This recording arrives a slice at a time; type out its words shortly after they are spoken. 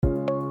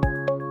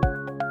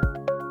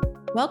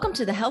Welcome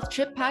to the Health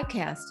Trip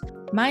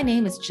Podcast. My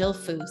name is Jill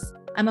Foose.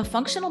 I'm a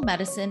functional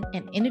medicine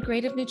and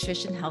integrative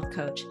nutrition health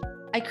coach.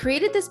 I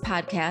created this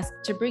podcast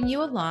to bring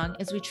you along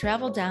as we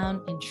travel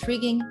down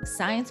intriguing,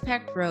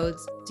 science-packed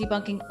roads,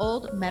 debunking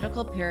old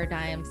medical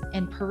paradigms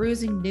and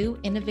perusing new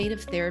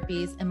innovative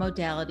therapies and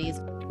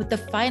modalities with the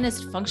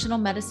finest functional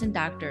medicine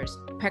doctors,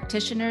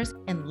 practitioners,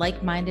 and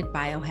like-minded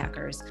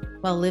biohackers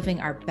while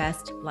living our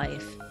best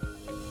life.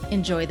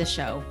 Enjoy the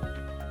show.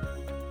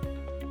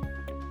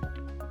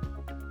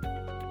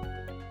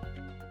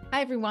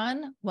 Hi,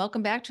 everyone.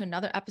 Welcome back to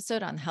another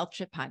episode on the Health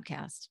Trip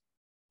Podcast.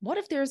 What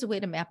if there is a way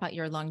to map out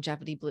your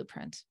longevity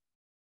blueprint?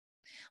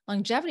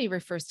 Longevity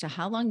refers to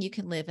how long you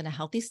can live in a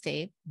healthy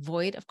state,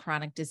 void of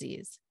chronic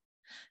disease.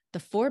 The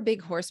four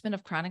big horsemen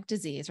of chronic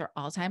disease are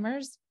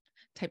Alzheimer's,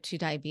 type 2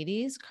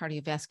 diabetes,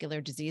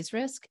 cardiovascular disease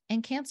risk,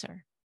 and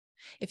cancer.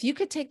 If you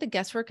could take the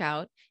guesswork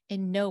out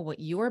and know what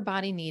your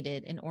body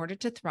needed in order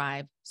to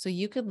thrive so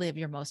you could live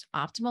your most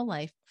optimal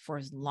life for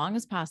as long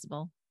as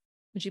possible,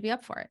 would you be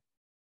up for it?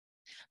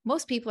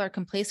 Most people are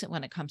complacent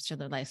when it comes to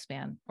their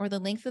lifespan or the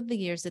length of the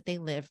years that they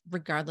live,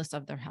 regardless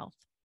of their health.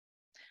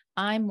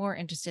 I'm more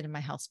interested in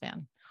my health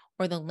span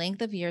or the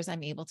length of years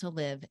I'm able to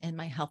live in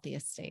my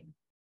healthiest state.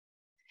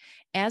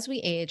 As we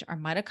age, our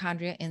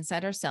mitochondria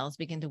inside our cells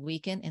begin to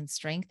weaken in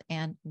strength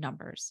and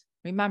numbers.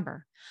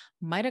 Remember,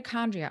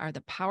 mitochondria are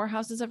the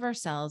powerhouses of our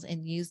cells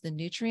and use the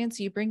nutrients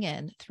you bring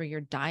in through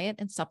your diet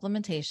and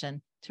supplementation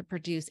to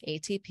produce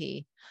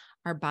ATP,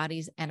 our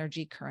body's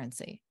energy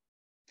currency.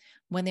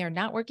 When they are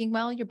not working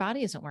well, your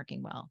body isn't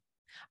working well.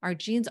 Our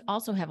genes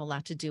also have a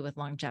lot to do with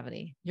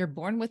longevity. You're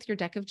born with your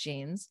deck of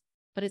genes,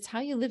 but it's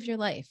how you live your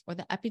life or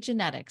the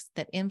epigenetics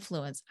that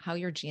influence how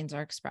your genes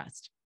are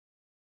expressed.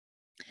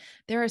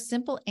 There are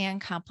simple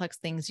and complex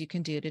things you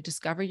can do to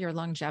discover your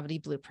longevity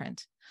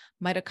blueprint.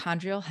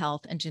 Mitochondrial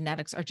health and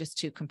genetics are just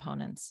two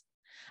components.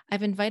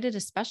 I've invited a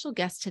special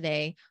guest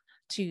today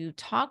to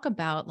talk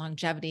about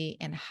longevity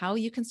and how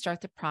you can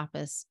start the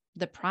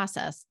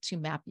process to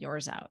map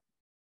yours out.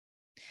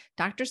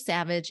 Dr.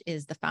 Savage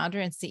is the founder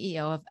and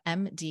CEO of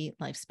MD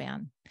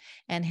Lifespan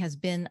and has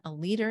been a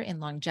leader in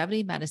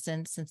longevity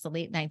medicine since the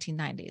late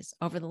 1990s.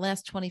 Over the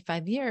last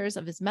 25 years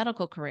of his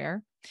medical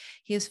career,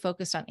 he has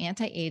focused on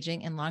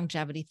anti-aging and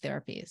longevity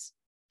therapies.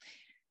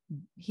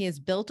 He has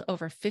built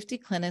over 50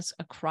 clinics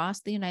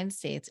across the United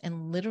States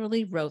and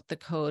literally wrote the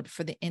code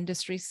for the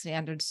industry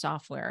standard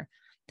software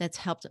that's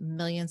helped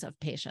millions of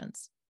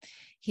patients.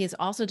 He has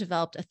also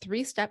developed a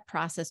 3-step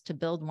process to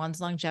build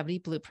one's longevity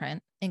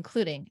blueprint,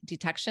 including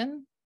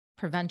detection,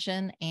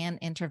 prevention, and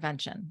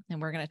intervention. And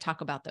we're going to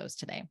talk about those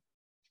today.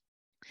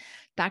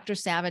 Dr.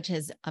 Savage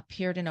has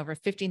appeared in over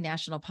 50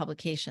 national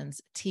publications,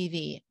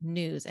 TV,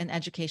 news, and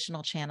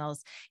educational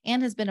channels,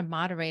 and has been a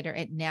moderator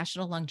at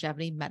national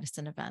longevity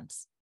medicine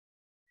events.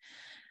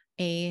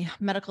 A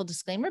medical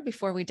disclaimer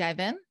before we dive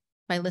in.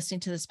 By listening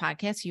to this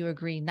podcast, you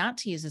agree not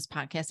to use this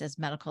podcast as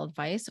medical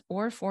advice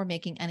or for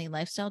making any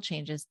lifestyle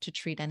changes to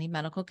treat any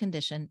medical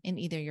condition in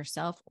either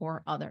yourself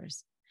or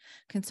others.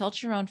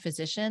 Consult your own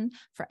physician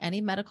for any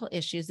medical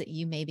issues that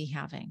you may be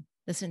having.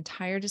 This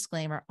entire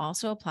disclaimer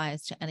also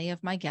applies to any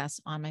of my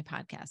guests on my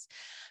podcast.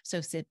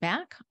 So sit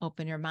back,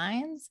 open your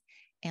minds,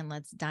 and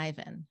let's dive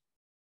in.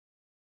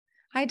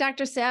 Hi,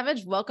 Dr.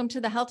 Savage. Welcome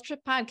to the Health Trip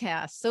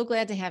Podcast. So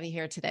glad to have you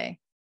here today.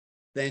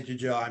 Thank you,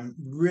 Joe. I'm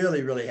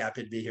really, really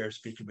happy to be here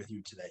speaking with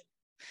you today.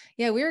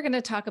 Yeah, we're going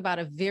to talk about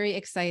a very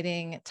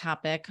exciting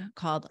topic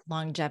called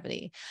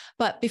longevity.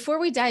 But before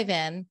we dive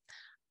in,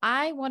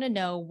 I want to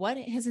know what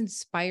has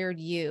inspired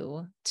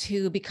you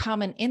to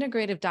become an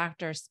integrative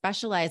doctor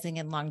specializing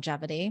in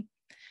longevity,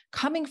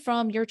 coming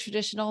from your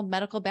traditional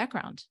medical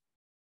background.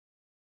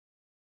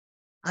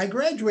 I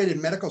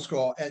graduated medical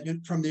school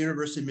from the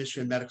University of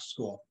Michigan Medical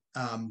School,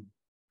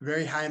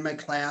 very high in my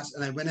class,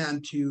 and I went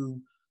on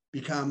to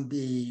become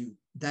the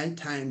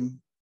nighttime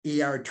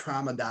ER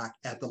trauma doc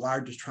at the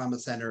largest trauma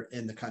center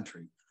in the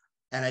country.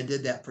 And I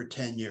did that for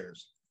 10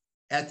 years.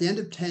 At the end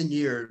of 10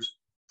 years,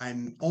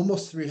 I'm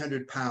almost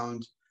 300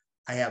 pounds.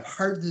 I have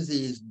heart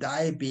disease,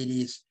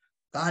 diabetes,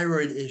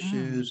 thyroid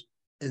issues,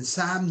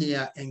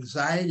 insomnia,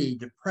 anxiety,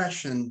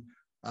 depression.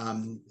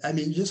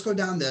 Just go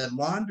down the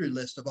laundry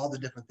list of all the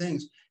different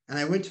things. And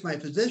I went to my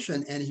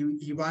physician and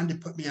he wanted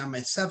to put me on my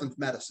 7th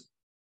medicine.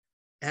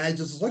 And I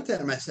just looked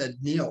at him. I said,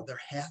 Neil, there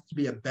has to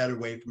be a better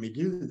way for me to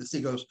do this.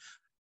 He goes,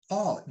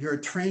 Paul, you're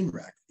a train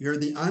wreck. You're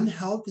the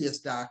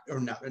unhealthiest doctor, or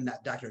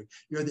not doctor.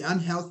 You're the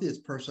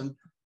unhealthiest person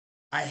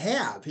I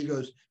have. He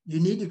goes,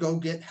 you need to go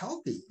get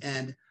healthy.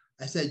 And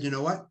I said, you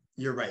know what?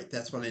 You're right.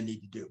 That's what I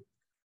need to do.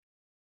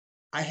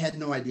 I had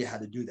no idea how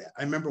to do that.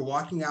 I remember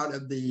walking out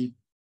of the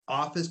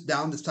office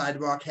down the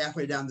sidewalk,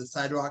 halfway down the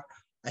sidewalk.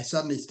 I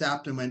suddenly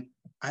stopped and went,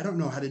 I don't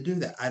know how to do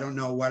that. I don't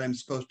know what I'm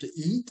supposed to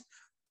eat.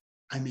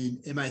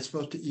 Am I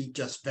supposed to eat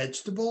just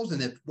vegetables?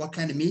 And what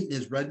kind of meat?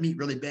 Is red meat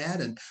really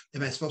bad? And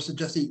am I supposed to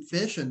just eat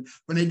fish? And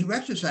when I do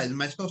exercise, am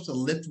I supposed to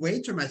lift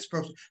weights or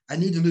I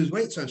need to lose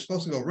weight, so I'm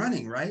supposed to go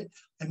running, right?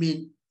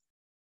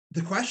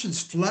 The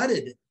questions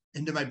flooded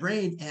into my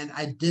brain and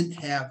I didn't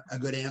have a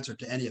good answer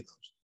to any of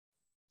those.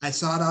 I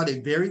sought out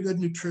a very good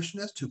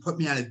nutritionist who put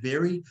me on a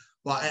very,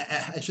 well,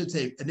 I should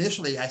say,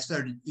 initially I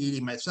started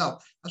eating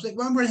myself. I was like,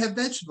 well, I'm going to have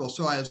vegetables.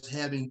 So I was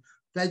having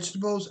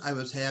vegetables, I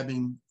was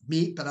having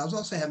meat, but I was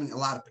also having a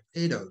lot of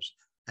potatoes,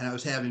 and I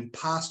was having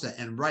pasta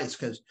and rice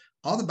because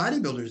all the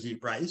bodybuilders eat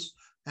rice.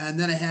 And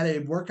then I had a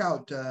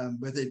workout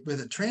with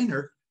a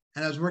trainer,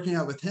 and I was working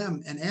out with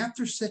him. And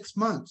after 6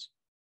 months,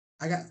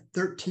 I got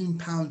 13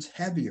 pounds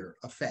heavier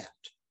of fat.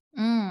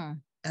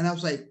 Mm. And I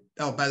was like,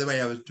 oh, by the way,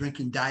 I was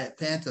drinking Diet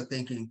Fanta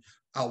thinking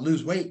I'll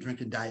lose weight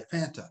drinking Diet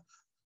Fanta.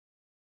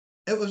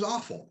 It was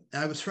awful.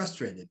 And I was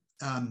frustrated.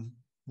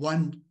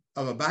 One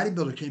of a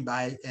bodybuilder came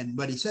by, and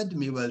what he said to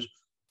me was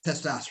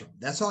testosterone.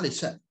 That's all he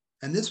said.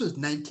 And this was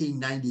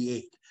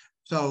 1998.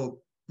 So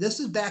this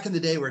is back in the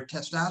day where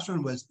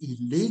testosterone was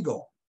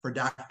illegal for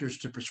doctors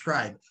to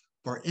prescribe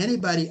for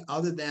anybody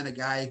other than a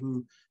guy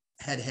who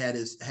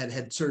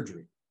had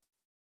surgery.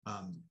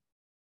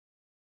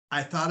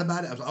 I thought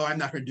about it. I was, oh, I'm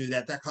not going to do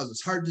that. That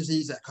causes heart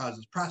disease. That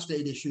causes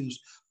prostate issues.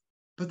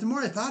 But the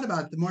more I thought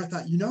about it, the more I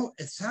thought,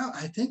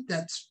 I think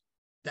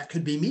that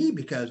could be me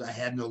because I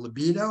had no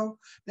libido.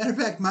 Matter of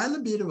fact, my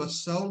libido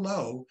was so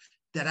low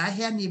that I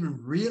hadn't even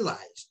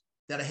realized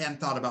that I hadn't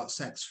thought about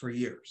sex for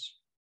years.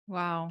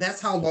 Wow. That's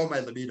how low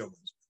my libido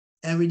was.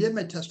 And we did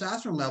my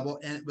testosterone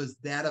level, and it was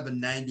that of a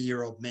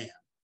 90-year-old man.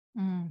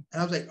 And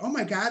I was like, oh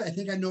my God, I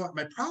think I know what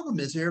my problem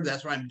is here.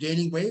 That's why I'm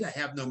gaining weight. I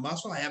have no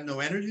muscle. I have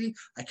no energy.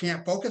 I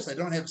can't focus. I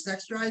don't have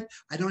sex drive.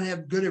 I don't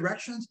have good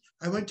erections.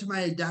 I went to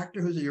my doctor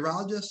who's a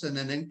urologist and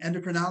an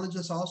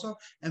endocrinologist also.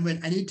 And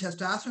when I need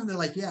testosterone, they're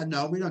like, yeah,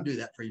 no, we don't do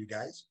that for you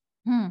guys.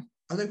 I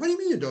was like, what do you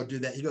mean you don't do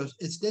that? He goes,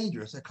 it's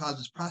dangerous. It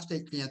causes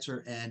prostate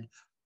cancer and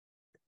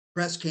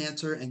breast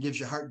cancer and gives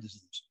you heart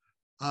disease.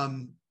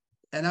 And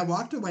I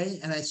walked away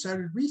and I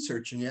started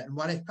researching it. And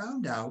what I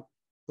found out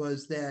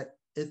was that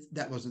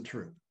that wasn't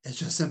true. It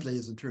just simply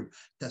isn't true.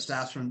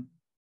 Testosterone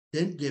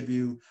didn't give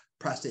you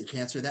prostate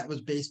cancer. That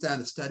was based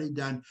on a study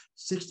done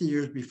 60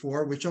 years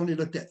before, which only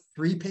looked at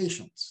 3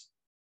 patients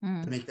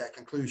to make that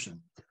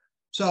conclusion.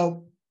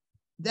 So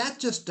that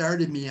just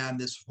started me on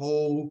this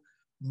whole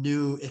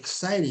new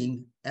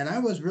exciting, and I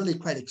was really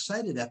quite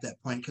excited at that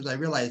point because I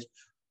realized,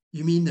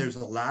 you mean there's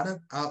a lot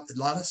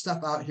of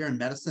stuff out here in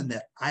medicine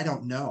that I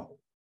don't know.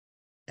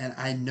 And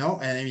I know,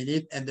 and I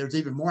mean, and there's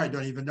even more I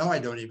don't even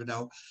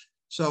know.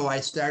 So I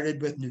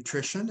started with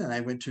nutrition, and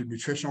I went to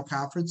nutritional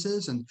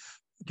conferences and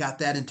got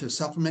that into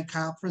supplement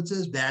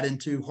conferences, that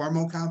into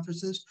hormone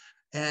conferences.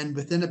 And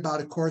within about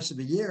a course of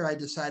a year, I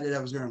decided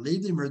I was going to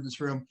leave the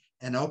emergency room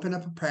and open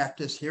up a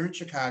practice here in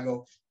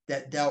Chicago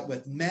that dealt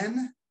with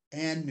men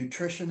and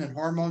nutrition and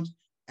hormones.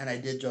 And I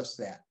did just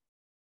that.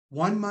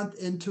 1 month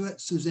into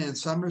it, Suzanne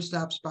Summers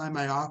stops by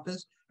my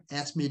office,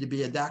 asked me to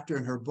be a doctor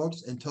in her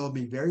books, and told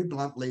me very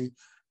bluntly,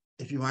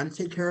 if you want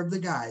to take care of the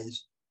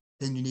guys,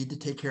 then you need to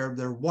take care of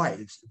their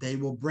wives. They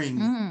will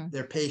bring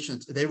their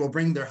patients, they will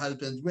bring their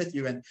husbands with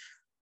you. And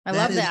I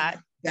love that.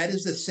 That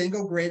is the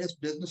single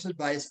greatest business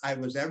advice I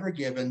was ever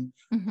given.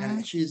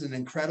 And she's an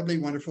incredibly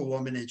wonderful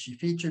woman, and she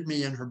featured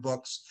me in her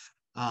books.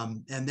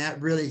 And that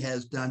really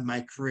has done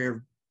my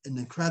career an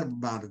incredible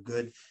amount of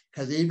good,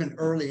 because even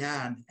early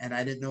on, and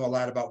I didn't know a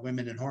lot about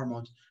women and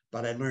hormones,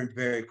 but I learned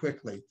very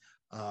quickly.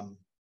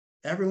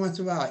 Every once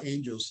in a while,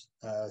 angels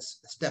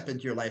step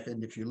into your life.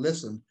 And if you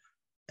listen,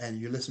 and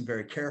you listen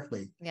very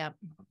carefully,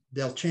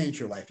 they'll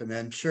change your life. And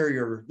I'm sure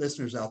your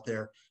listeners out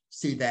there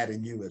see that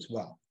in you as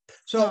well.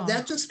 So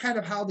that's just kind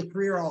of how the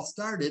career all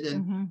started.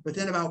 And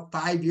within about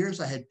 5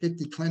 years, I had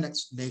 50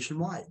 clinics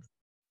nationwide.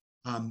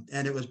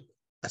 And it was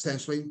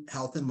essentially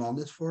health and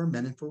wellness for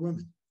men and for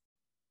women.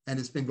 And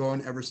it's been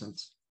going ever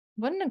since.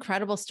 What an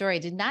incredible story. I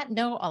did not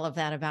know all of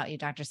that about you,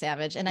 Dr.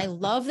 Savage. And I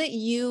love that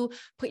you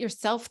put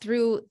yourself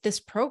through this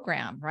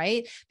program,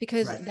 right?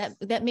 Because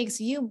that makes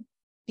you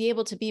be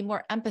able to be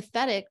more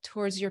empathetic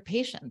towards your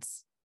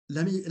patients.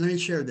 Let me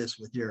share this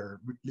with your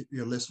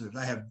listeners.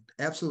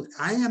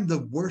 I am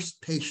the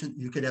worst patient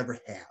you could ever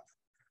have.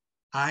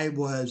 I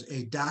was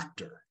a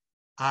doctor.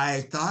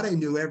 I thought I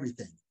knew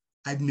everything.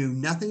 I knew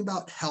nothing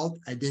about health.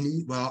 I didn't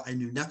eat well. I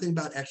knew nothing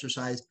about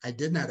exercise. I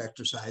did not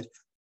exercise.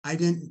 I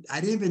didn't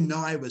even know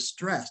I was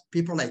stressed.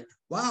 People are like,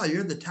 wow,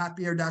 you're the top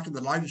ER doctor of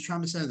the largest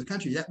trauma center in the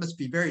country. That must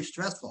be very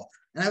stressful.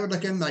 And I would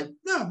look at him like,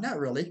 no, not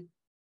really.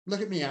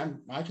 Look at me.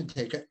 I can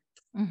take it.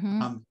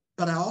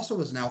 But I also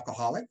was an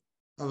alcoholic.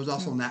 I was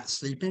also not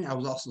sleeping. I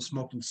was also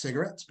smoking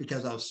cigarettes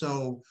because I was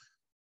so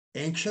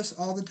anxious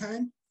all the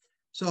time.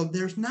 So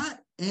there's not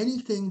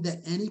anything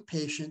that any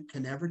patient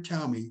can ever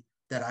tell me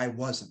that I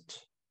wasn't.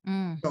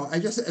 So I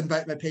just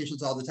invite my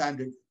patients all the time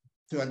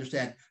to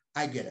understand,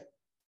 I get it.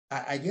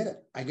 I get it.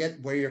 I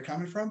get where you're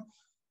coming from,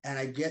 and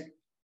I get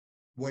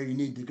where you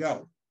need to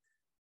go.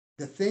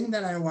 The thing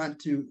that I want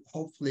to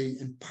hopefully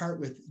impart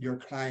with your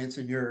clients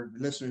and your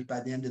listeners by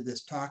the end of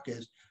this talk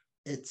is,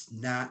 it's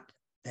not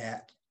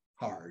that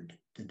hard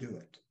to do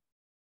it.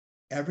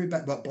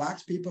 Everybody, what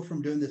blocks people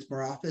from doing this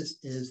more often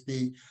is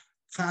the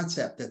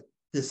concept that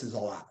this is a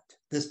lot.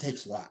 This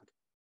takes a lot.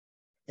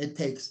 It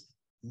takes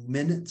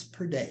minutes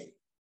per day,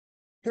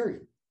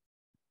 period.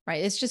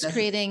 Right. It's just That's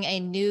creating a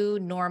new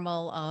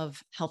normal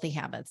of healthy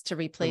habits to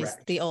replace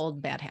correct. the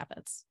old bad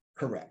habits.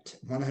 Correct.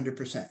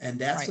 100%. And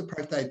that's Right. the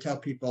part that I tell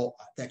people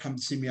that come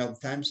to see me all the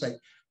time. It's like,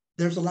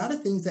 there's a lot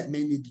of things that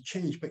may need to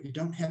change, but you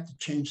don't have to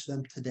change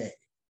them today.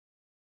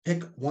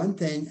 Pick one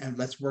thing and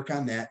let's work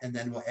on that. And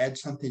then we'll add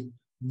something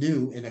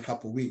new in a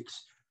couple of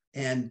weeks.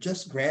 And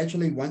just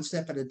gradually, one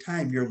step at a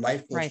time, your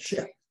life will Right.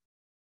 shift.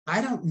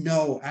 I don't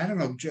know,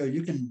 Joe,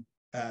 you can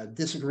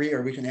disagree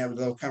or we can have a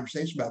little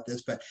conversation about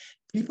this, but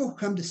people who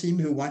come to see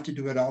me who want to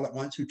do it all at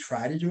once, who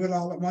try to do it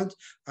all at once,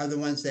 are the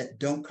ones that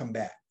don't come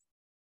back.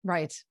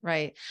 Right,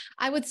 right.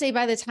 I would say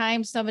by the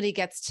time somebody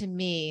gets to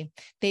me,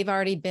 they've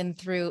already been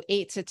through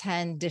 8 to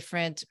 10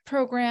 different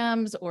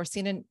programs or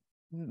seen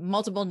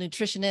multiple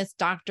nutritionists,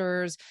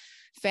 doctors,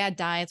 fad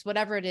diets,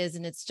 whatever it is.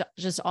 And it's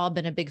just all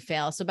been a big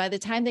fail. So by the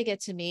time they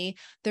get to me,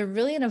 they're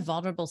really in a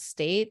vulnerable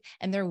state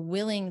and they're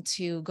willing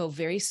to go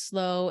very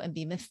slow and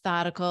be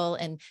methodical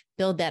and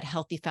build that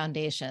healthy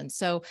foundation.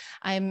 So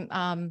I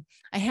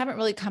haven't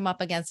really come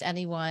up against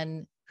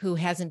anyone who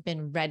hasn't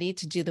been ready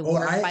to do the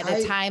work by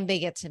the time they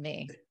get to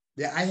me.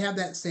 Yeah, I have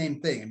that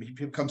same thing. I mean,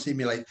 people come see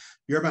me like,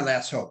 you're my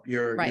last hope.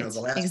 You're, right. The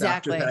last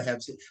exactly. doctor that I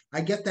have seen.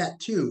 I get that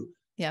too.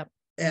 Yep.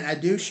 And I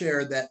do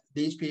share that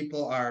these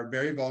people are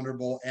very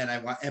vulnerable and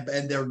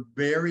and they're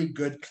very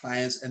good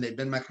clients and they've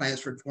been my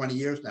clients for 20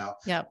 years now.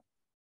 Yep.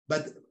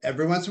 But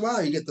every once in a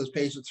while you get those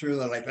patients through,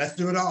 they're like, let's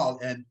do it all.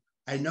 And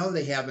I know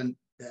they haven't,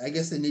 I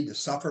guess they need to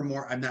suffer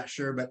more. I'm not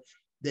sure, but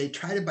they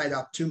try to bite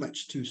off too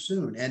much too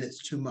soon and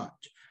it's too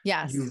much.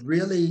 Yes.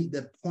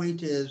 The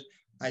point is,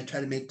 I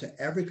try to make to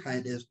every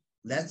client is,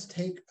 let's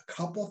take a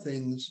couple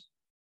things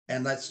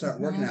and let's start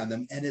working on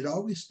them. And it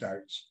always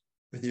starts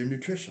with your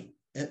nutrition.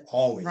 It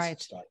always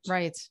starts.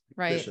 Right.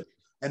 Nutrition.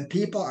 And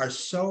people are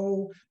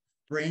so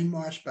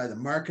brainwashed by the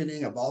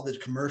marketing of all the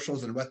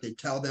commercials and what they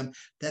tell them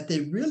that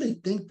they really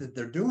think that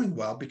they're doing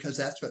well because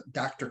that's what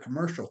Dr.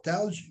 Commercial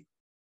tells you.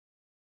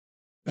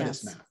 But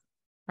it's not.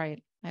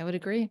 Right. I would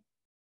agree.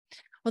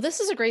 Well, this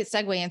is a great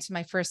segue into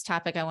my first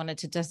topic I wanted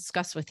to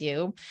discuss with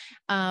you.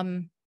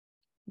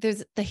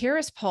 There's the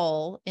Harris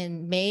poll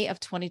in May of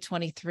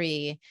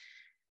 2023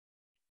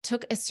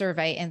 took a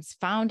survey and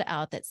found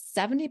out that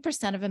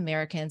 70% of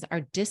Americans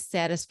are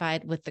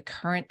dissatisfied with the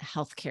current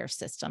healthcare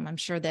system. I'm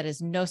sure that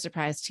is no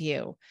surprise to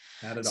you.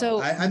 Not at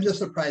all. I'm just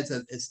surprised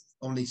that it's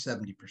only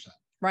 70%.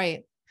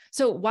 Right.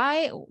 So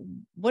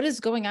what is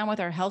going on with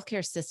our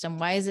healthcare system?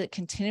 Why is it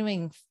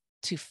continuing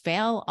to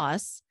fail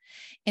us?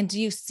 And do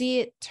you see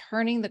it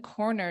turning the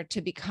corner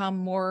to become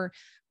more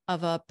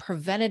of a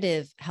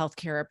preventative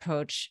healthcare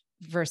approach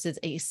versus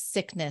a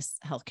sickness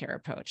healthcare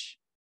approach?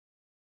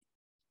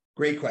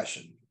 Great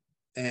question.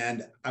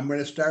 And I'm going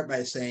to start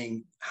by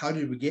saying, how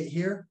did we get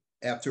here?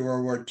 After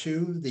World War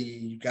II,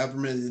 the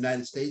government of the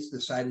United States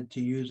decided to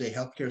use a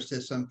healthcare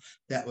system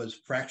that was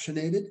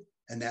fractionated,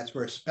 and that's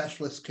where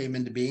specialists came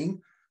into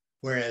being.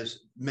 Whereas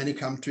many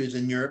countries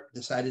in Europe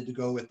decided to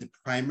go with the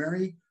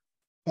primary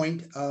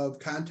point of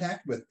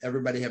contact, with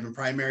everybody having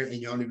primary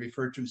and you only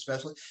refer to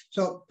specialists.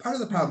 So part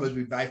of the problem was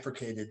we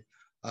bifurcated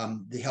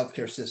the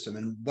healthcare system.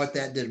 And what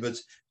that did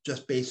was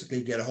just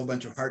basically get a whole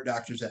bunch of heart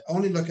doctors that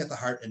only look at the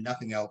heart and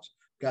nothing else.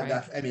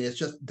 It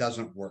just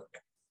doesn't work.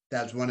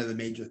 That's one of the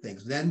major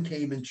things. Then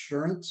came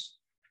insurance.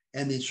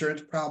 And the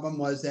insurance problem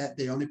was that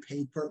they only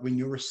paid for it when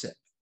you were sick.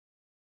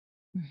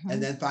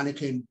 And then finally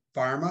came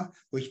pharma,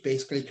 which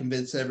basically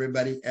convinced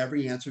everybody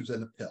every answer is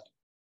in a pill.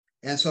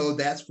 And so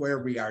that's where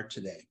we are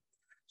today.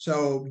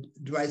 So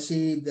do I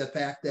see the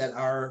fact that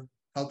our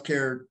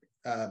healthcare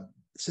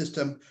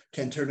system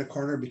can turn a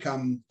corner,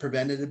 become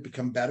preventative,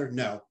 become better?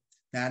 No,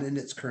 not in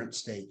its current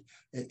state.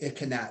 It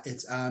cannot.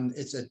 It's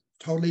a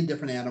totally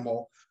different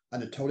animal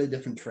on a totally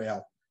different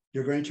trail.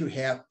 You're going to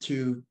have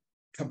to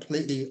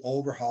completely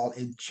overhaul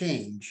and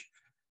change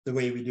the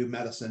way we do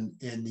medicine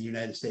in the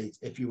United States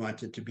if you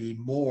want it to be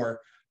more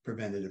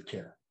preventative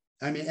care.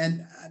 I mean,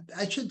 and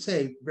I should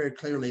say very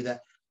clearly that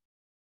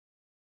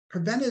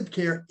preventative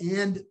care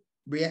and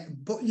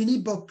you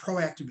need both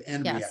proactive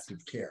and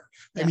reactive care.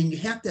 I mean, you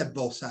have to have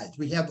both sides.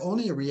 We have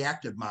only a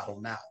reactive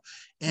model now,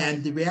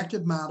 and the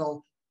reactive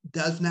model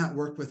does not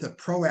work with a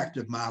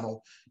proactive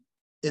model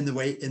in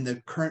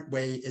the current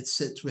way it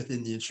sits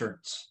within the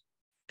insurance,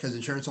 because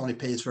insurance only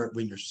pays for it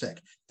when you're sick.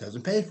 It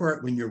doesn't pay for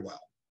it when you're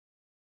well.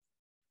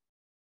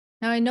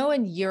 Now, I know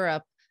in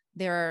Europe,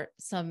 there are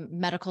some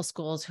medical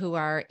schools who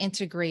are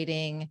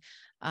integrating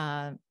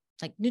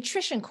like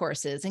nutrition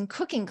courses and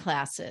cooking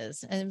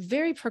classes and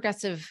very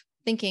progressive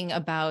thinking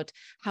about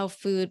how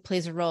food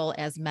plays a role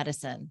as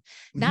medicine.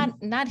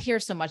 Not here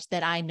so much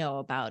that I know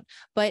about,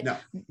 but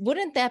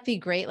wouldn't that be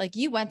great? Like,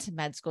 you went to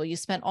med school, you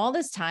spent all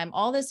this time,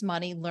 all this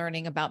money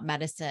learning about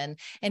medicine.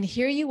 And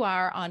here you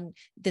are on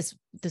this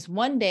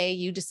one day,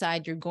 you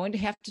decide you're going to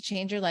have to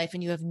change your life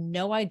and you have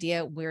no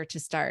idea where to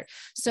start.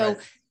 So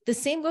the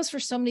same goes for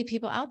so many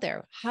people out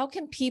there. How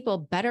can people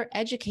better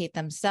educate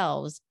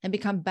themselves and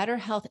become better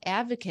health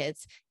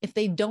advocates if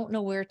they don't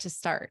know where to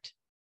start?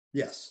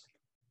 Yes.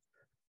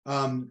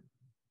 The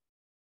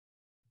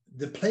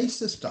place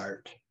to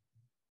start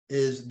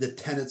is the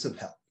tenets of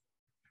health.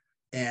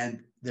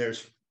 And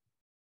there's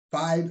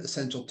 5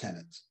 essential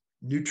tenets: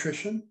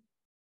 nutrition,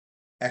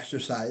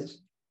 exercise,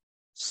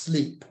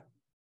 sleep,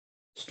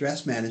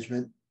 stress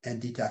management,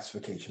 and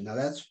detoxification. Now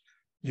that's,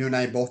 you and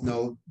I both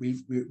know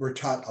we're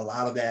taught a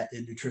lot of that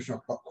in nutritional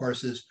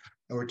courses,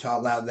 and we're taught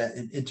a lot of that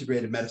in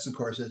integrated medicine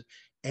courses.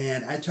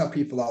 And I tell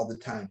people all the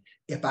time,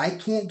 if I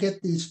can't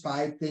get these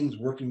 5 things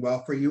working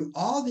well for you,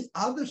 all the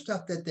other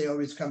stuff that they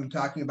always come and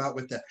talking about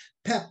with the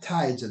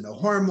peptides and the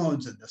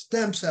hormones and the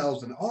stem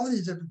cells and all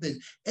these different things,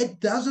 it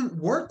doesn't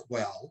work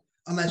well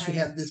unless you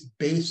have this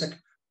basic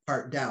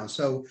part down.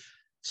 So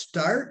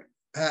start.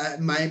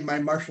 My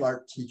martial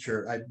arts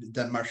teacher, I've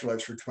done martial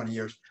arts for 20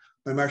 years.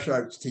 My martial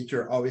arts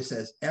teacher always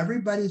says,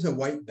 everybody's a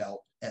white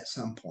belt at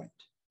some point.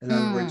 In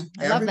other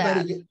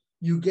words,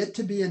 you get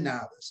to be a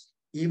novice.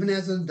 Even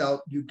as an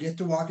adult, you get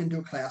to walk into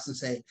a class and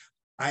say,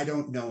 I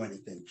don't know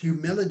anything.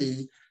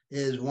 Humility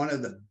is one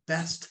of the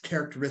best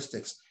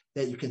characteristics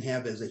that you can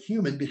have as a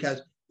human,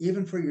 because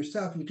even for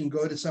yourself, you can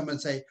go to someone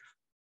and say,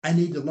 I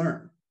need to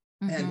learn.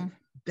 Mm-hmm. And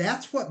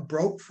that's what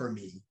broke for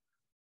me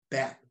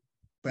back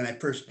when I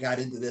first got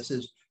into this,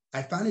 is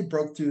I finally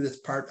broke through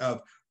this part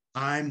of,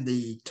 I'm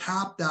the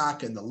top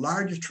doc in the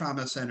largest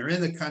trauma center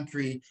in the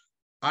country.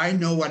 I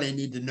know what I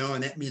need to know,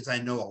 and that means I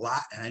know a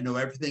lot and I know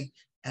everything.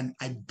 And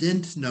I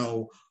didn't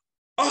know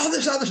all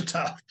this other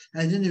stuff.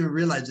 And I didn't even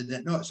realize I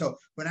didn't know it. So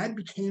when I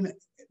became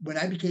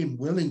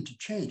willing to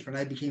change, when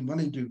I became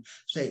willing to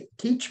say,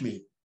 teach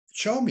me,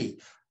 show me,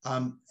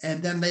 and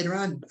then later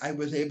on, I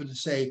was able to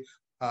say,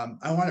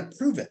 I want to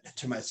prove it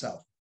to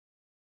myself.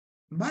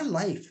 My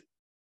life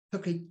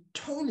took a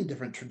totally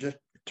different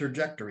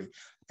trajectory,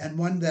 and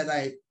one that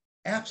I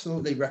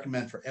absolutely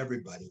recommend for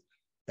everybody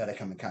that I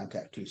come in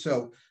contact to.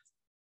 So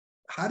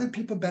how do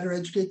people better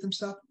educate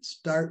themselves?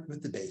 Start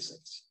with the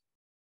basics.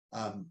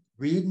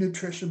 Read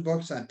nutrition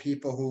books on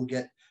people who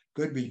get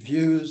good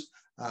reviews.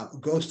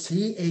 Go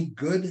see a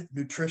good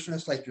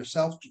nutritionist like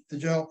yourself,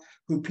 Joe,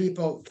 who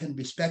people can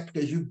respect,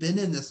 because you've been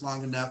in this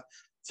long enough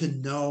to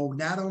know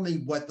not only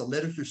what the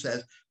literature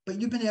says, but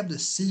you've been able to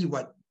see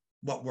what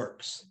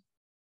works.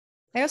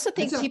 I also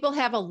think people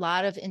have a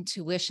lot of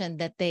intuition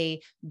that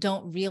they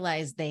don't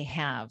realize they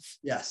have.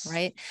 Yes.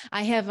 Right.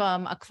 I have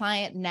a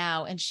client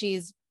now, and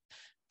she's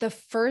the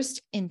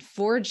first in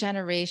 4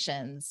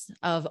 generations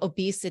of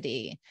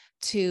obesity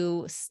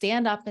to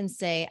stand up and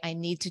say, I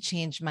need to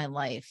change my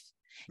life.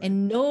 Right.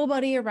 And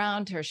nobody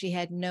around her. She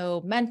had no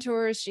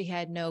mentors. She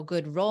had no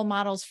good role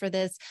models for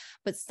this,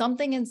 but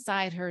something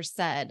inside her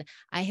said,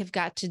 I have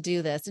got to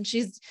do this. And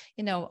she's,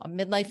 a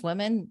midlife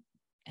woman,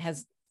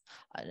 has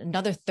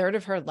another third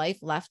of her life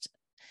left,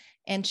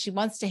 and she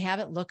wants to have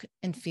it look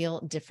and feel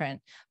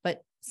different.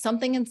 But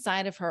something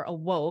inside of her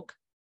awoke.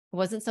 It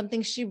wasn't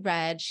something she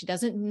read. She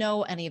doesn't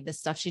know any of this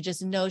stuff. She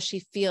just knows, she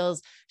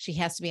feels she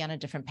has to be on a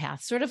different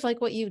path, sort of like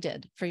what you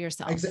did for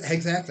yourself.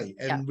 Exactly.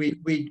 And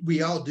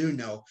we all do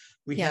know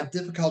we have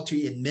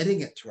difficulty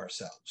admitting it to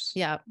ourselves.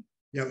 Yeah.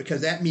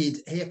 Because that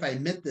means, hey, if I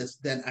admit this,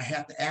 then I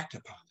have to act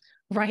upon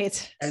it.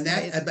 Right. And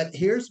but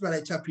here's what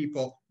I tell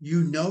people: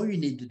 you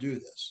need to do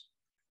this.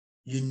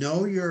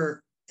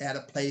 You're at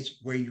a place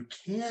where you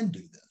can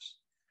do this.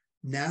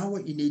 Now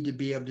what you need to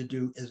be able to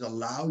do is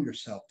allow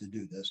yourself to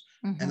do this,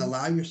 mm-hmm. and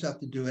allow yourself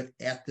to do it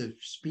at the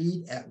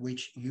speed at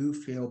which you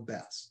feel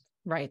best.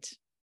 Right.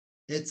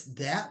 It's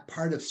that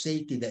part of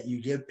safety that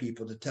you give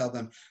people, to tell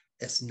them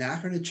it's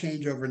not going to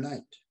change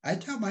overnight. I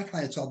tell my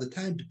clients all the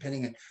time,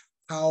 depending on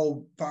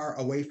how far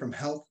away from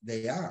health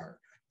they are,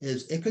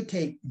 is it could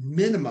take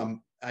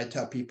minimum, I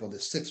tell people, to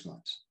 6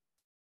 months.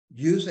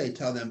 Usually I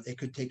tell them it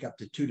could take up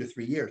to 2 to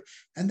 3 years.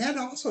 And that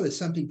also is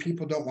something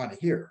people don't want to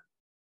hear.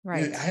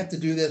 Right. I have to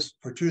do this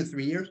for 2 to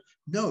 3 years.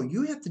 No,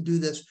 you have to do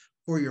this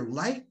for your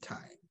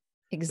lifetime.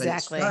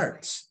 Exactly.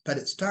 But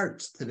it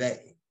starts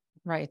today.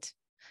 Right.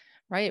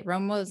 Right.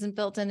 Rome wasn't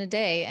built in a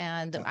day.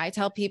 And I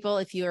tell people,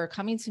 if you are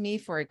coming to me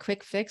for a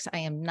quick fix, I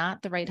am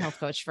not the right health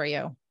coach for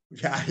you.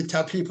 Yeah, I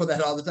tell people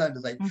that all the time.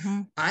 It's like,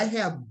 mm-hmm. I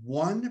have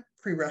one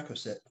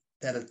prerequisite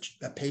that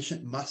a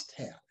patient must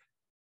have.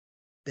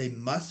 They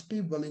must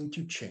be willing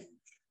to change.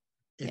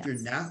 If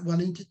you're not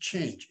willing to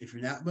change, if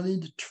you're not willing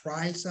to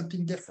try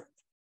something different,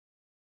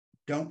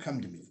 don't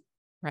come to me.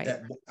 Right.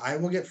 That I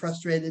will get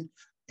frustrated,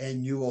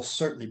 and you will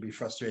certainly be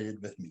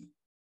frustrated with me.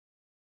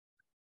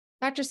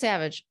 Dr.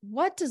 Savage,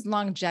 what does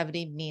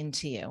longevity mean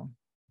to you?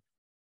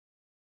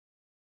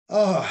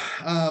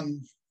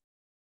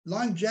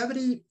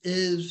 Longevity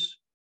is,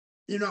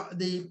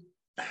 the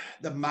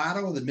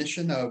motto, the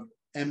mission of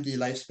MD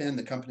Lifespan,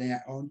 the company I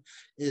own,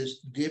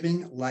 is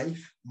giving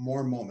life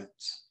more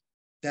moments.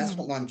 That's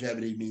what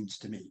longevity means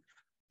to me.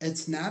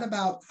 It's not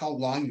about how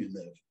long you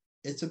live.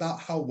 It's about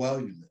how well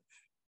you live,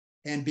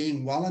 and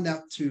being well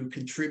enough to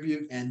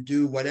contribute and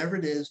do whatever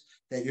it is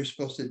that you're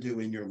supposed to do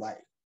in your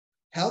life.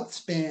 Health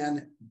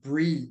span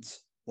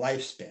breeds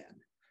lifespan,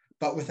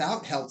 but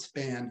without health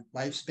span,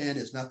 lifespan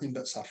is nothing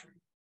but suffering.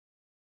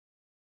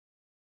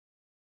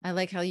 I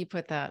like how you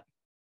put that,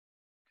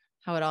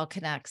 how it all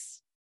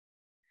connects.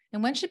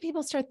 And when should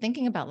people start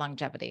thinking about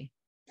longevity?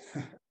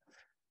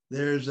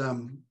 There's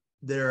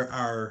there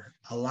are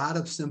a lot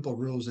of simple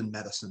rules in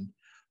medicine.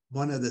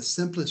 One of the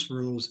simplest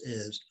rules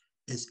is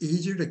it's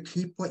easier to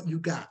keep what you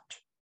got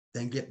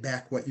than get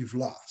back what you've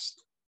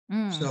lost.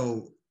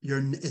 So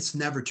it's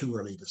never too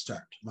early to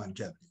start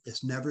longevity.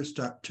 It's never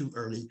too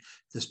early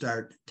to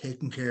start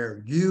taking care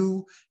of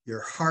you,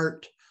 your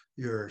heart,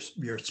 your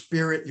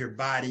spirit, your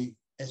body.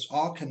 It's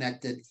all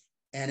connected,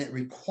 and it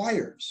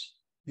requires,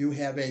 you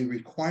have a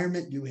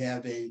requirement, you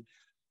have a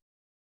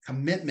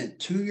commitment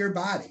to your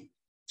body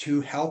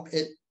to help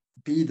it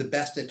be the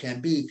best it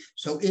can be,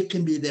 so it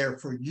can be there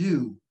for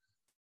you,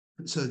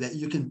 so that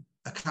you can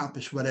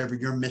accomplish whatever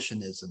your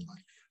mission is in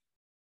life.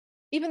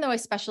 Even though I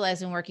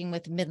specialize in working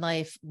with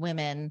midlife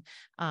women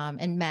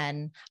and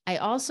men, I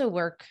also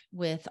work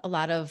with a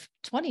lot of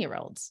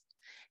 20-year-olds.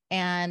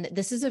 And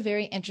this is a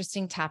very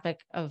interesting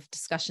topic of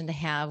discussion to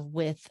have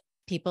with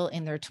people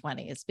in their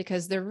 20s,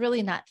 because they're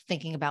really not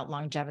thinking about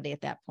longevity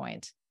at that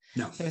point.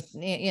 No.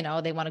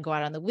 They want to go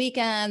out on the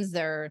weekends.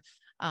 They're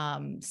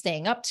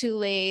staying up too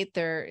late.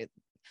 They're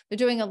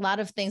doing a lot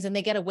of things, and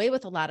they get away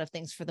with a lot of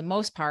things for the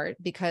most part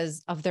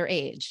because of their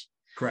age.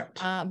 Correct.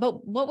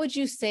 But what would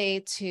you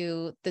say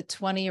to the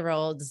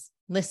 20-year-olds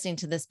listening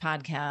to this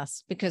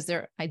podcast? Because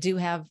I do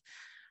have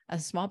a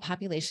small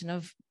population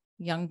of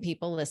young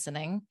people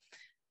listening,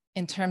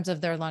 in terms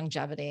of their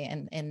longevity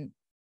and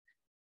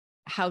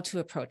how to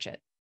approach it.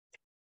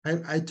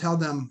 I tell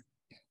them,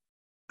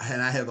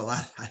 and I have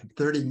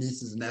 30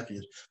 nieces and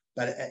nephews,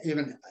 but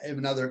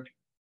even other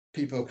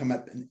people come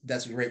up, and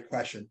that's a great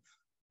question.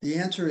 The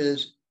answer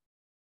is,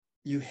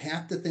 you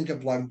have to think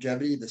of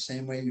longevity the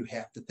same way you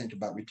have to think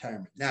about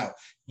retirement. Now,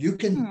 you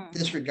can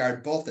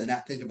disregard both and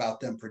not think about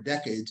them for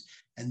decades,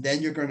 and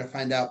then you're going to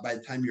find out by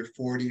the time you're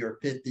 40 or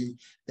 50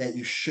 that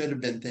you should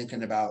have been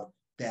thinking about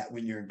that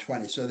when you're in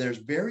 20. So there's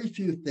very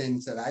few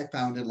things that I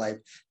found in life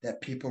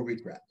that people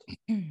regret.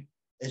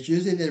 It's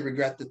usually they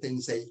regret the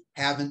things they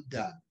haven't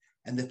done.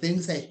 And the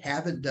things they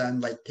haven't done,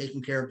 like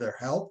taking care of their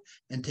health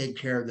and taking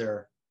care of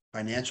their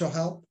financial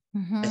health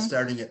and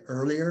starting it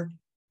earlier,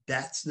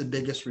 that's the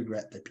biggest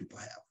regret that people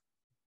have.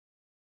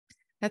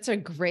 That's a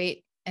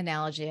great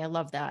analogy. I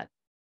love that.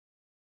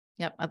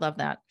 Yep, I love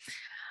that.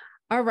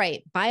 All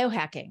right,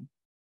 biohacking,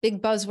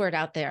 big buzzword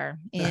out there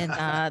in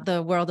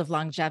the world of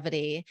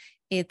longevity.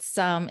 It's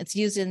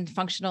used in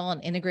functional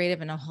and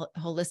integrative and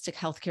holistic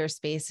healthcare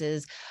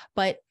spaces.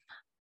 But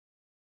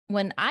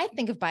when I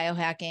think of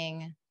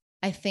biohacking,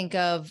 I think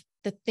of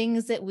the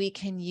things that we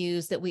can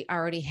use that we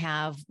already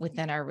have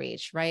within our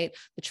reach, right?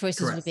 The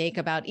choices Correct. we make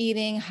about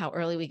eating, how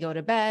early we go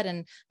to bed,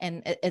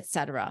 and et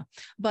cetera.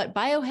 But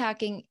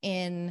biohacking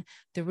in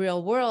the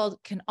real world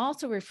can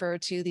also refer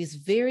to these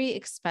very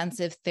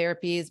expensive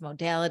therapies,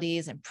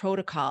 modalities, and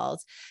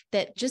protocols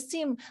that just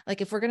seem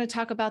like, if we're going to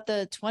talk about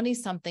the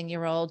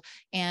 20-something-year-old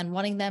and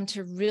wanting them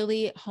to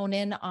really hone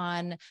in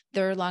on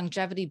their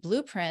longevity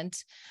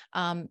blueprint,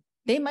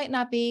 they might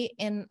not be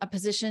in a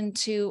position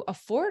to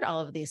afford all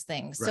of these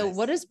things. Right. So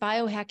what does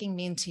biohacking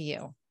mean to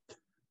you?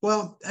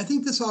 Well, I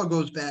think this all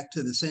goes back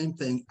to the same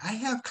thing. I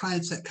have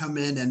clients that come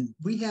in, and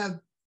we have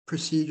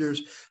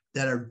procedures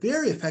that are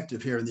very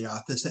effective here in the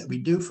office that we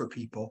do for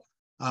people.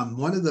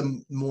 One of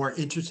the more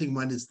interesting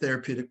one is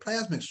therapeutic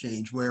plasma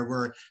exchange, where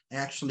we're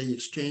actually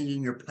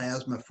exchanging your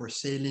plasma for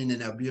saline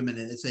and albumin.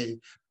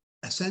 And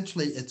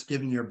essentially it's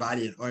giving your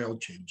body an oil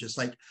change, just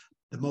like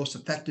the most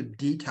effective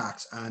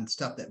detox on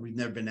stuff that we've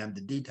never been able to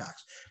detox.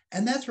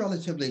 And that's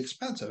relatively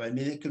expensive. I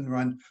mean, it can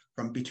run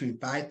from between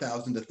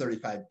 $5,000 to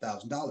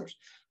 $35,000.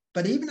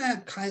 But even I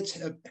have clients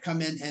have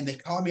come in and they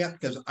call me up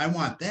because I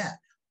want that.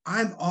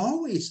 I'm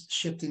always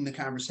shifting the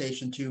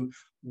conversation to,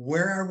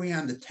 where are we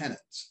on the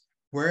tenets?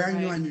 Where are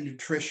you on your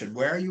nutrition?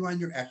 Where are you on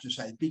your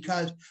exercise?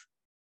 Because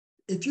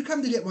if you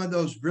come to get one of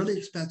those really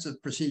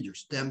expensive procedures,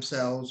 stem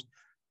cells,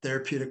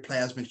 therapeutic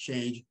plasma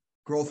exchange,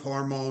 growth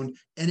hormone,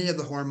 any of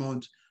the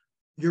hormones,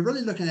 you're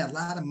really looking at a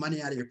lot of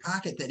money out of your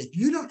pocket that if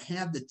you don't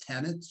have the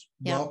tenets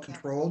well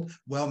controlled,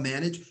 well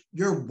managed,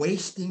 you're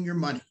wasting your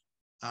money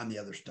on the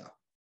other stuff.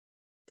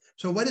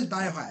 So what is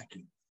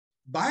biohacking?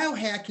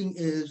 Biohacking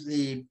is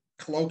the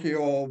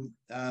colloquial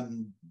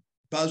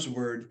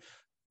buzzword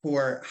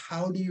for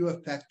how do you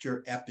affect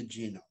your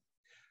epigenome.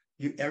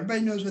 Everybody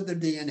knows what their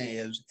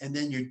DNA is, and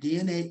then your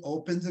DNA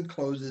opens and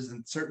closes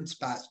in certain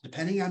spots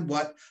depending on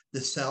what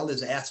the cell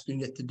is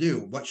asking it to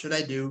do. What should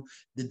I do?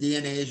 The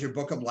DNA is your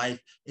book of life.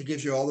 It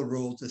gives you all the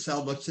rules. The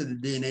cell looks at the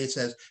DNA,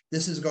 says,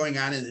 this is going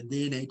on, and the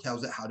DNA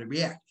tells it how to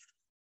react.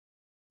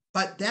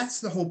 But that's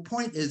the whole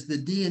point, is the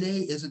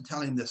DNA isn't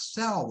telling the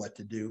cell what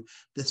to do.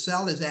 The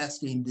cell is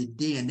asking the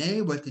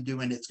DNA what to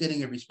do, and it's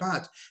getting a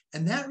response.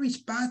 And that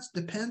response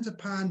depends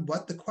upon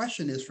what the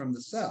question is from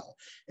the cell.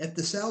 If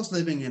the cell's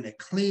living in a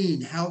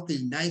clean, healthy,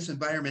 nice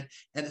environment,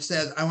 and it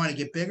says, I want to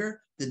get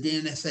bigger, the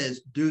DNA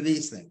says, do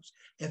these things.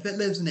 If it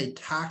lives in a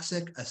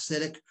toxic,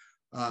 acidic,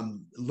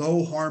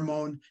 low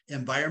hormone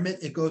environment,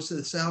 it goes to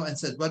the cell and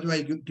says, what do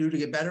I do to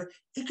get better?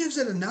 It gives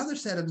it another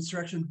set of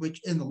instructions, which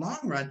in the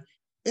long run,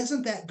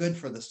 isn't that good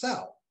for the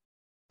cell,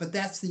 but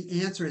that's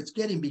the answer it's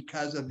getting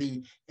because of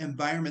the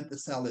environment the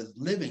cell is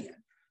living in.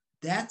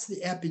 That's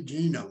the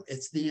epigenome.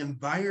 It's the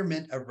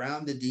environment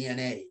around the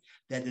DNA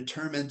that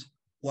determines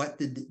what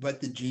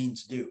the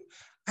genes do.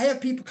 I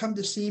have people come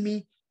to see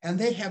me and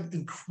they have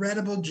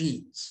incredible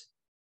genes,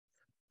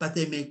 but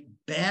they make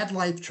bad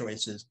life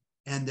choices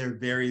and they're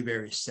very,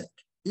 very sick.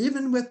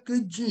 Even with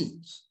good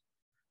genes,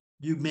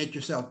 you make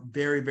yourself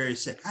very, very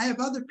sick. I have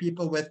other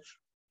people with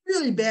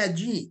really bad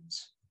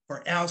genes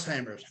for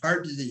Alzheimer's,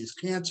 heart disease,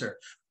 cancer,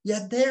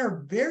 yet they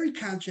are very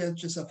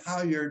conscientious of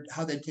how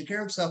they take care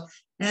of themselves,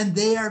 and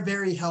they are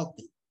very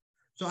healthy.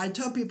 So I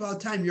tell people all the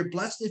time, you're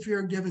blessed if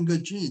you're given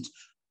good genes,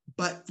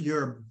 but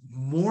you're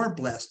more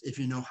blessed if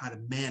you know how to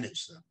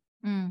manage them.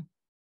 Mm.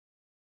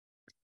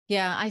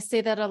 Yeah, I say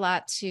that a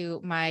lot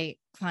to my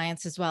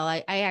clients as well.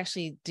 I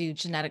actually do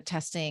genetic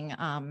testing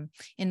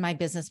in my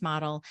business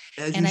model.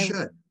 As and you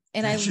should.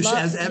 And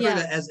as I love,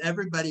 as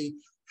everybody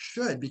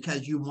should,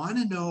 because you want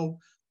to know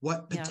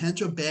what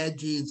potential bad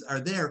genes are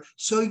there.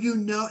 So,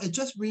 it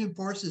just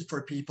reinforces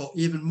for people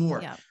even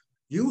more. Yeah.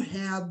 You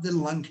have the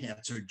lung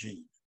cancer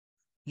gene.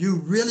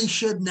 You really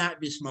should not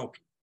be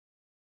smoking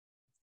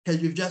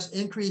because you've just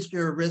increased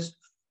your risk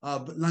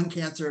of lung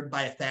cancer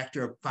by a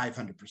factor of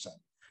 500%.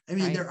 I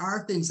mean, there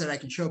are things that I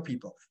can show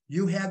people.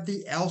 You have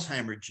the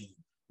Alzheimer's gene.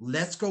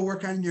 Let's go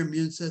work on your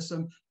immune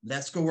system.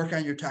 Let's go work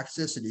on your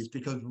toxicities,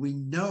 because we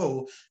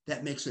know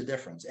that makes a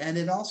difference. And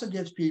it also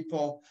gives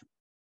people,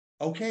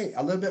 a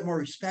little bit more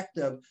respect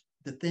of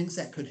the things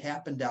that could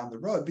happen down the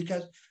road.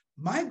 Because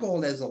my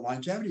goal as a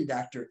longevity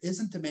doctor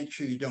isn't to make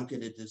sure you don't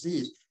get a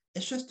disease.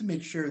 It's just to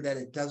make sure that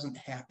it doesn't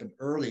happen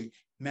early.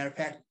 Matter of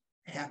fact,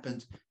 it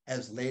happens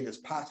as late as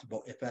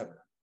possible, if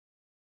ever.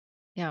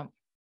 Yeah.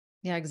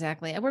 Yeah,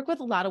 exactly. I work with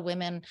a lot of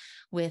women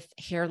with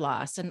hair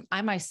loss, and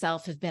I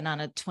myself have been on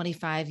a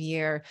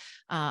 25-year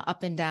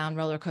up and down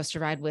roller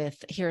coaster ride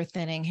with hair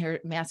thinning,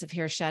 massive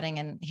hair shedding,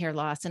 and hair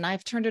loss. And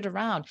I've turned it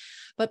around.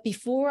 But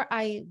before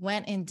I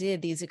went and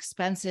did these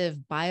expensive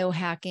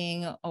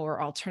biohacking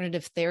or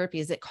alternative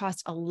therapies that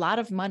cost a lot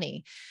of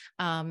money,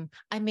 I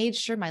made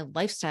sure my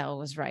lifestyle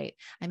was right.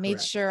 I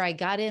made sure I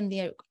got in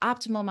the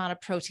optimal amount of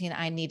protein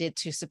I needed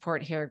to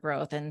support hair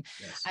growth. And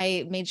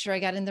I made sure I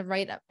got in the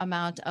right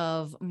amount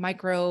of micronutrients,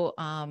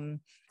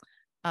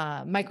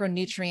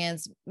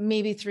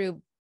 maybe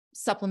through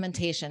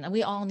supplementation. And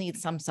we all need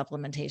some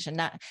supplementation.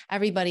 Not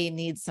everybody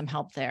needs some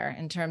help there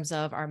in terms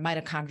of our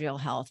mitochondrial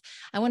health.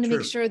 I want to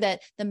make sure that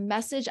the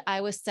message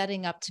I was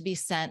setting up to be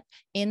sent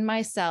in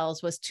my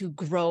cells was to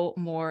grow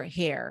more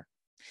hair.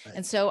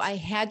 And so I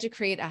had to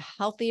create a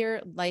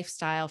healthier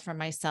lifestyle for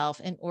myself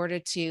in order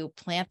to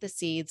plant the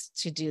seeds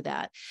to do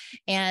that.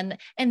 And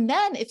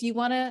then if you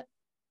want to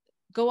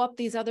go up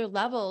these other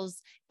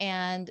levels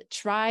and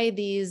try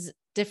these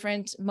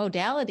different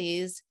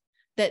modalities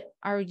that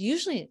are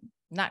usually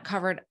not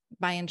covered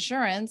by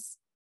insurance,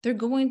 they're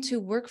going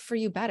to work for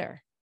you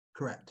better.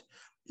 Correct.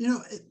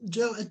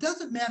 Jill, it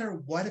doesn't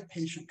matter what a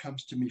patient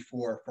comes to me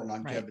for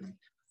longevity.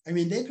 I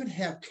mean, they could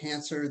have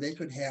cancer, they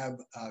could have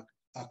a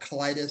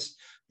colitis,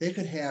 they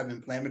could have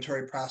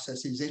inflammatory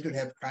processes, they could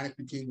have chronic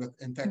fatigue with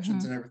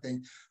infections and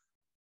everything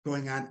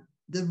going on.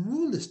 The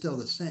rule is still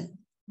the same.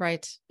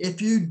 Right.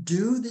 If you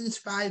do these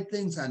 5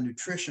 things on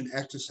nutrition,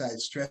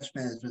 exercise, stress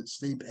management,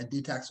 sleep, and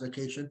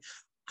detoxification,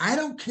 I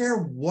don't care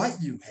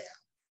what you have,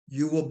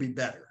 you will be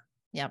better.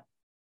 Yep.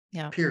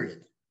 Yeah.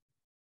 Period.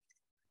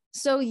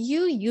 So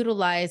you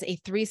utilize a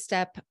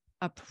 3-step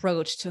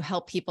approach to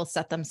help people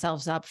set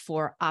themselves up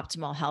for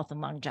optimal health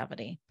and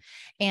longevity.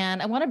 And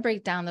I want to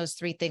break down those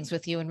 3 things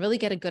with you and really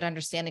get a good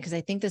understanding, because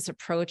I think this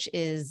approach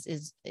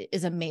is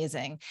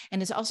amazing.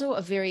 And it's also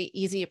a very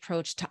easy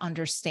approach to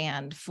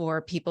understand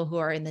for people who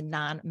are in the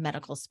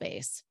non-medical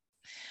space.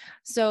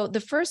 So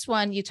the first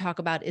one you talk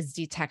about is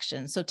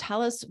detection. So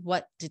tell us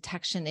what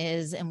detection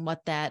is and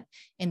what that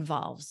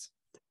involves.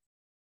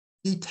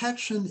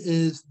 Detection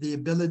is the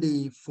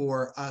ability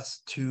for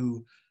us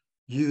to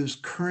use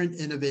current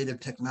innovative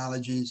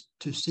technologies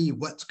to see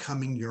what's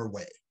coming your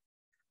way.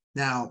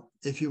 Now,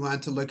 if you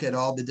want to look at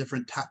all the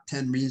different top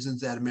 10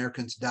 reasons that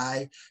Americans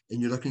die, and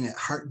you're looking at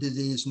heart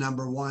disease,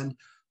 number 1,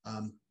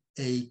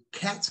 a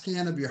CAT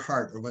scan of your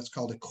heart, or what's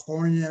called a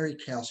coronary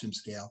calcium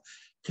scale,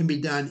 can be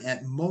done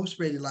at most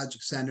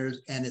radiologic centers,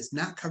 and it's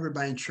not covered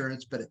by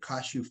insurance, but it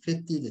costs you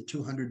 $50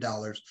 to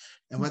 $200.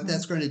 And what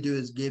that's going to do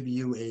is give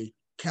you a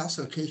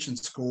calcification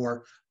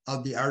score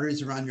of the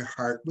arteries around your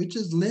heart, which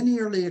is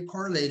linearly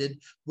correlated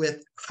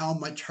with how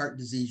much heart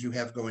disease you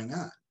have going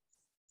on.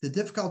 The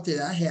difficulty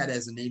that I had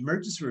as an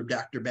emergency room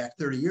doctor back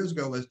 30 years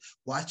ago was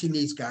watching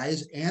these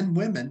guys and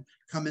women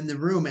come in the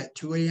room at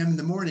 2 a.m. in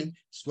the morning,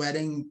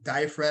 sweating,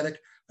 diaphoretic,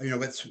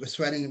 with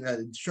sweating,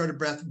 short of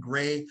breath,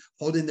 gray,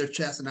 holding their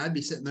chest. And I'd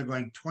be sitting there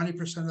going,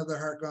 20% of their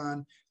heart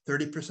gone,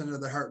 30%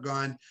 of their heart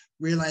gone,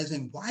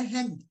 realizing, why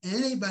hadn't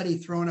anybody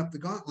thrown up the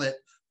gauntlet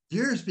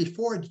years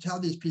before to tell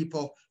these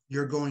people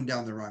you're going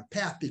down the wrong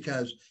path?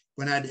 Because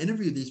when I'd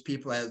interview these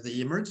people as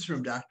the emergency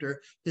room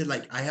doctor, they're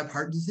like, I have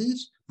heart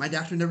disease. My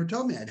doctor never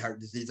told me I had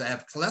heart disease. I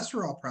have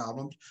cholesterol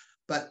problems,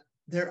 but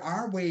there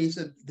are ways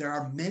that there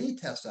are many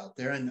tests out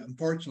there, and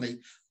unfortunately,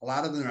 a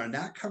lot of them are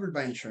not covered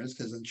by insurance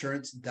because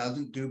insurance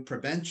doesn't do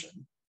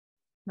prevention.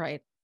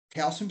 Right.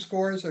 Calcium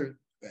scores, a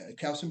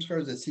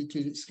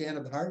CT scan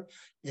of the heart,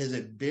 is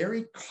a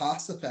very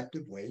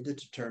cost-effective way to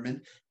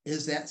determine,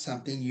 is that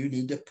something you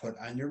need to put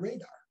on your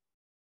radar?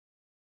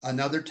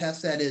 Another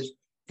test that is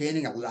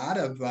gaining a lot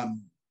of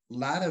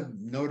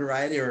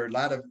notoriety or a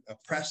lot of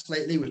press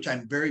lately, which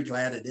I'm very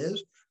glad it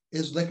is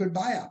liquid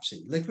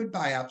biopsy. Liquid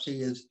biopsy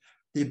is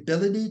the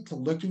ability to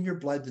look in your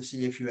blood to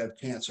see if you have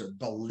cancer.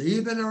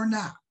 Believe it or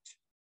not,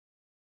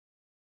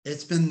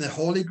 it's been the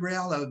holy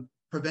grail of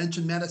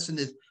prevention medicine,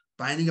 is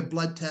finding a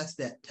blood test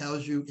that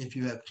tells you if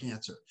you have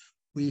cancer.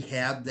 We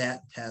have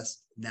that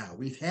test now.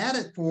 We've had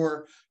it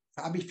for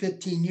probably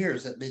 15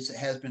 years, at least it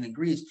has been in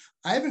Greece.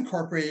 I've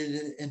incorporated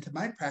it into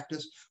my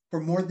practice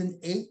for more than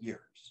 8 years.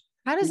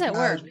 How does that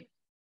work?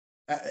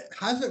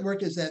 How does it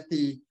work is that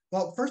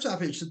well, first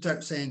off, you should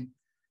start saying,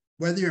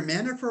 whether you're a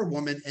man or for a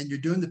woman and you're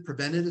doing the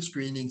preventative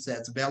screenings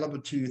that's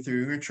available to you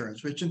through your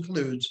insurance, which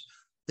includes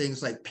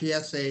things like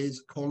PSAs,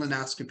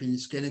 colonoscopies,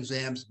 skin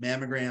exams,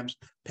 mammograms,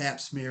 pap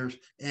smears,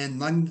 and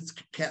lung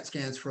CAT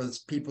scans for the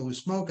people who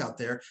smoke out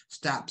there.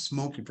 Stop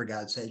smoking, for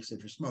God's sakes,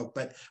 if you smoke.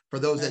 But for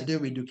those that do,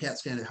 we do CAT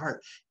scan at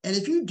heart. And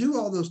if you do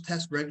all those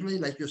tests regularly,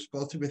 like you're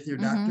supposed to with your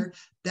doctor,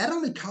 that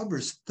only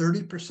covers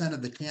 30%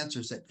 of the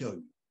cancers that kill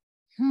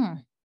you.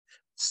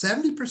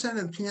 70%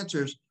 of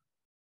cancers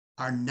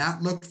are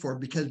not looked for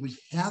because we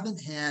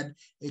haven't had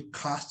a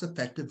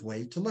cost-effective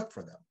way to look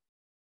for them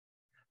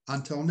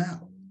until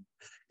now.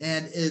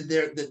 And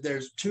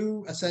there's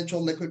 2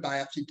 essential liquid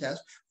biopsy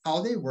tests.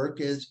 How they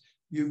work is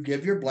you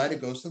give your blood,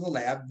 it goes to the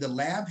lab. The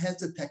lab has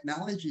the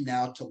technology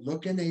now to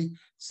look in a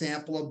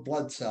sample of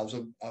blood cells,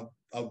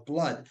 of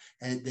blood,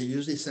 and they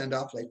usually send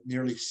off like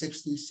nearly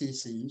 60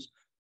 cc's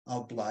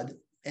of blood,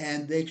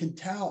 and they can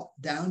tell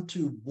down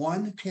to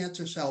 1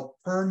 cancer cell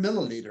per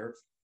milliliter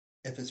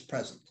if it's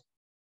present.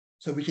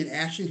 So we can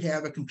actually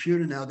have a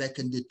computer now that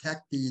can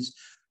detect these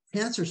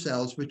cancer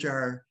cells, which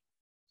are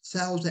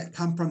cells that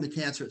come from the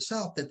cancer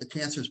itself, that the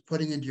cancer is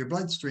putting into your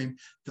bloodstream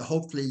to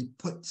hopefully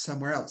put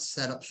somewhere else,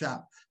 set up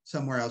shop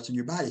somewhere else in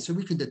your body. So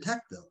we can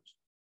detect those.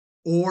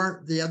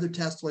 Or the other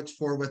test looks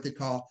for what they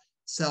call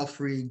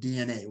cell-free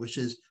DNA, which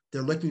is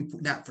they're looking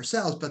for, not for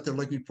cells, but they're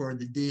looking for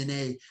the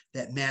DNA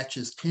that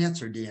matches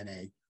cancer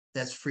DNA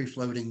that's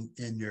free-floating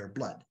in your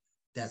blood.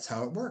 That's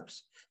how it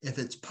works. If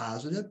it's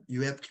positive,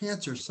 you have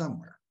cancer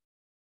somewhere.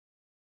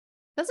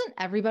 Doesn't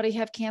everybody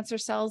have cancer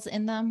cells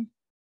in them?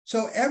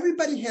 So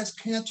everybody has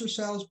cancer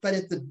cells, but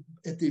if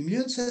the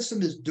immune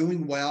system is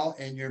doing well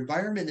and your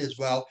environment is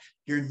well,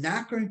 you're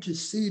not going to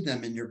see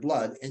them in your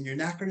blood, and you're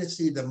not going to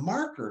see the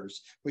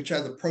markers, which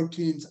are the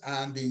proteins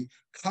on the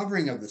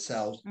covering of the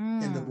cells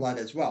in the blood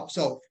as well.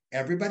 So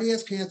everybody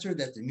has cancer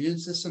that the immune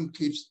system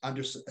keeps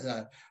under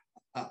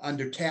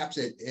taps.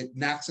 It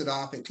knocks it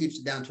off. It keeps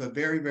it down to a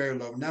very, very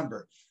low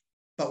number.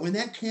 But when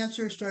that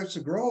cancer starts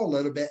to grow a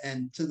little bit,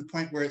 and to the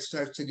point where it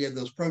starts to give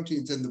those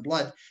proteins in the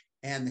blood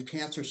and the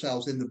cancer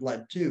cells in the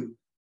blood too,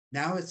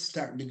 now it's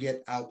starting to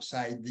get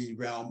outside the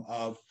realm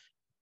of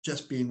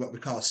just being what we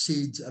call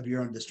seeds of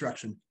your own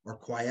destruction or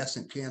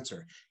quiescent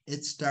cancer.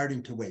 It's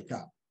starting to wake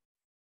up.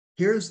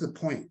 Here's the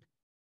point.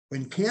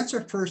 When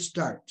cancer first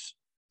starts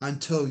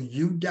until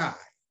you die,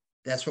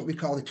 that's what we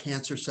call the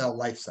cancer cell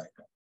life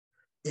cycle.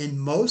 In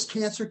most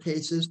cancer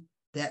cases,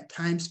 that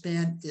time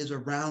span is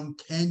around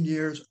 10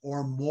 years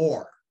or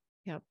more.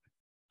 Yep.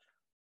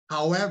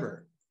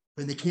 However,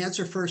 when the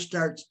cancer first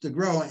starts to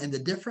grow, and the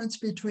difference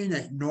between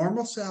a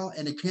normal cell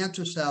and a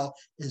cancer cell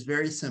is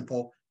very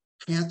simple,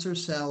 cancer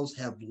cells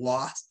have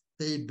lost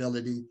the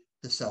ability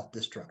to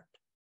self-destruct.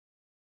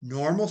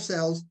 Normal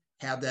cells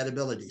have that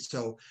ability.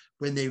 So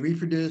when they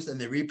reproduce and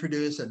they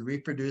reproduce and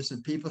reproduce,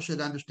 and people should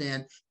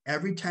understand,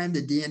 every time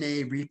the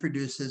DNA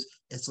reproduces,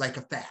 it's like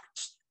a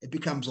fax. It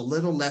becomes a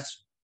little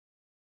less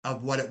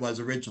of what it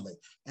was originally.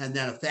 And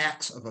then a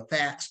fax of a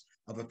fax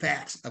of a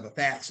fax of a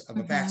fax of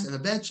a fax. And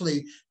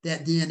eventually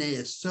that DNA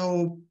is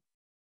so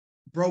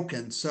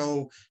broken,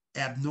 so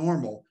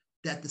abnormal,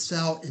 that the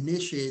cell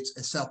initiates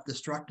a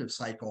self-destructive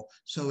cycle.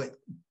 So it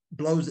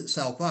blows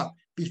itself up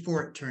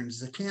before it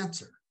turns to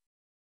cancer.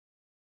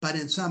 But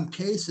in some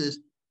cases,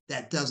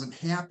 that doesn't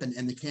happen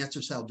and the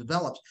cancer cell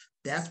develops.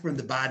 That's when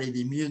the body,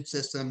 the immune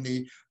system,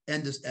 the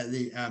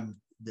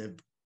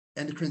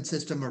endocrine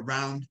system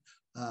around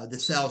the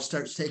cell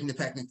starts taking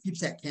effect and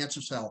keeps that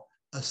cancer cell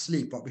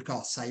asleep, what we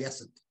call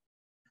quiescent.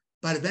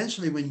 But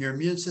eventually, when your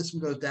immune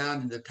system goes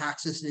down and the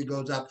toxicity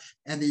goes up,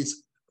 and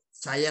these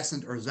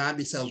quiescent or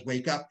zombie cells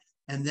wake up,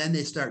 and then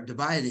they start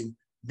dividing,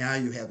 now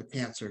you have a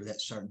cancer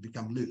that's starting to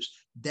become loose.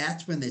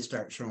 That's when they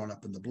start showing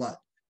up in the blood.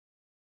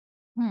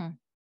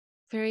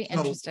 Very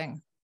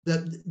interesting.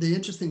 The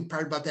interesting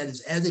part about that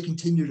is, as they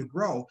continue to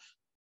grow,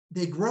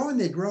 they grow and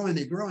they grow and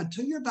they grow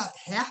until you're about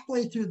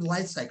halfway through the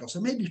life cycle. So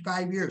maybe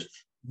 5 years.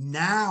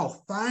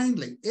 Now,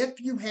 finally, if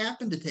you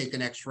happen to take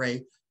an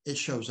X-ray, it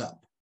shows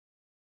up.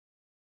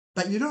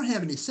 But you don't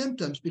have any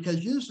symptoms,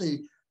 because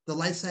usually the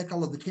life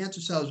cycle of the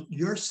cancer cells,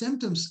 your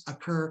symptoms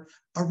occur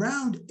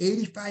around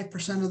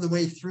 85% of the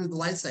way through the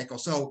life cycle.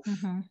 So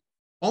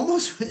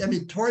almost, I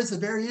mean, towards the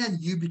very end,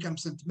 you become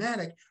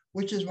symptomatic,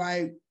 which is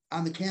why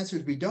on the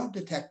cancers we don't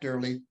detect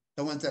early,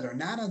 the ones that are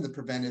not on the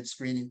preventive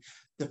screening,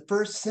 the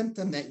first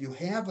symptom that you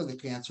have of the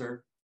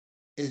cancer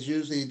is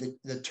usually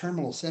the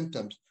terminal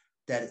symptoms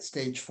that it's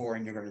stage 4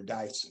 and you're going to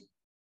die soon.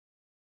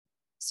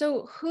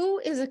 So who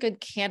is a good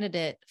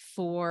candidate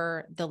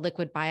for the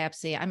liquid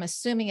biopsy? I'm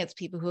assuming it's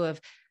people who have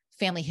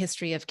family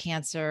history of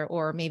cancer,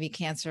 or maybe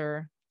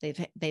cancer,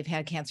 they've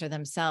had cancer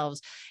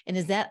themselves. And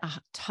is that a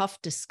tough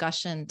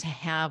discussion to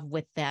have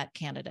with that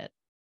candidate?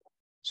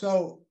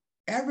 So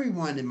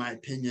everyone, in my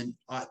opinion,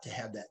 ought to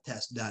have that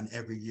test done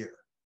every year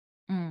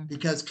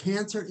because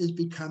cancer is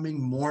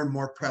becoming more and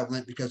more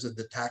prevalent because of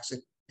the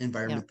toxic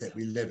environment that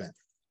we live in.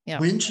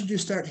 When should you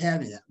start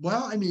having it?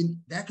 Well, I mean,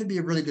 that could be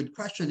a really good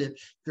question. If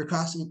you're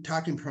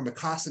talking from a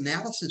cost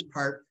analysis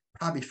part,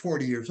 probably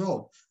 40 years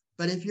old.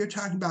 But if you're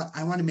talking about,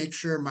 I want to make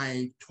sure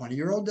my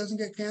 20-year-old doesn't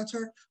get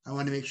cancer, I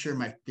want to make sure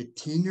my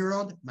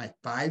 15-year-old, my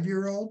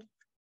 5-year-old,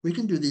 we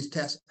can do these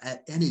tests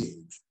at any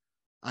age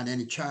on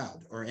any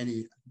child or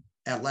any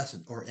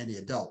adolescent or any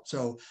adult.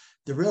 So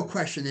the real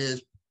question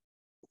is,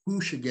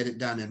 who should get it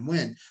done and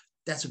when?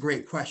 That's a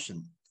great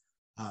question.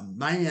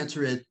 My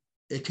answer is,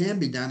 it can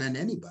be done on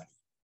anybody.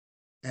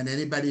 And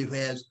anybody who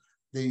has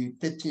the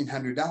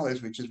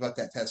 $1,500, which is what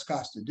that test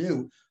costs to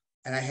do,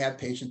 and I have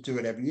patients do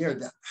it every year.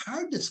 The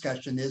hard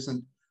discussion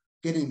isn't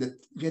getting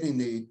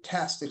the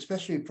test,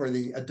 especially for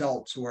the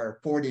adults who are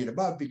 40 and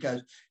above,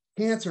 because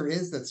cancer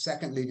is the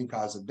second leading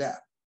cause of death.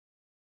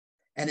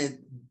 And it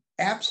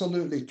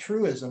absolutely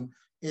truism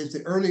is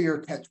the earlier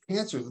catch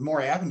cancer, the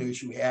more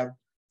avenues you have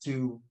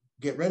to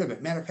get rid of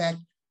it. Matter of fact,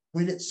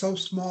 when it's so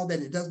small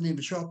that it doesn't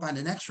even show up on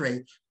an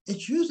x-ray,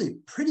 it's usually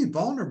pretty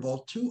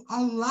vulnerable to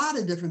a lot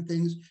of different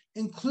things,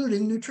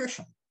 including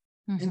nutrition,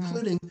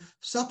 including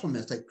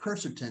supplements like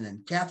quercetin and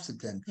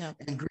capsaicin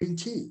and green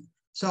tea.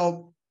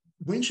 So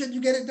when should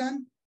you get it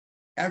done?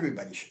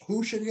 Everybody.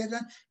 Who should get it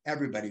done?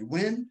 Everybody.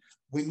 When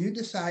you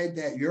decide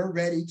that you're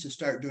ready to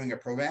start doing a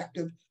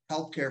proactive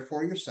healthcare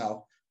for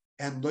yourself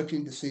and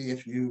looking to see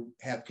if you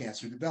have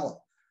cancer develop.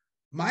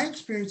 My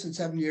experience in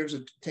 7 years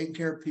of taking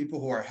care of people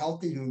who are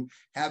healthy, who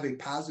have a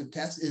positive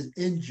test, is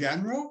in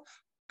general,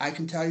 I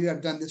can tell you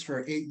I've done this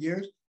for 8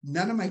 years.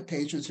 None of my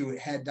patients who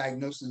had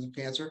diagnoses of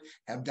cancer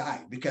have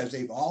died because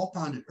they've all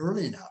found it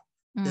early enough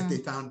that they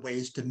found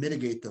ways to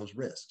mitigate those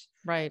risks.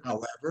 Right.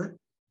 However,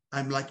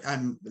 I'm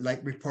like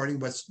reporting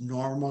what's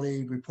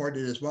normally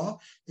reported as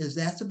well, is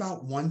that's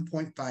about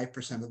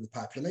 1.5% of the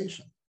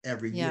population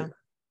every year.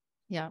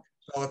 Yeah.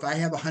 So if I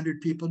have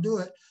 100 people do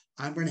it,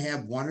 I'm going to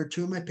have 1 or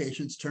 2 of my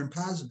patients turn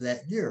positive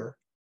that year.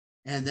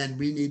 And then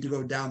we need to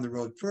go down the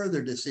road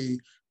further to see,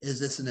 is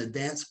this an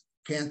advanced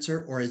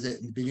cancer or is it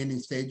in the beginning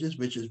stages,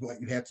 which is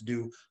what you have to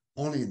do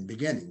only in the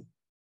beginning.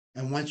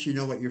 And once you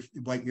know what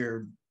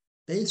you're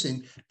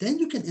facing, then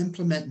you can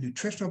implement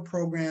nutritional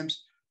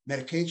programs,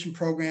 medication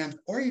programs,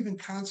 or even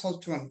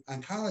consults to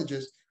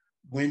oncologists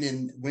when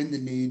the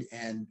need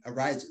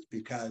arises.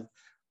 Because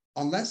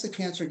unless the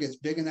cancer gets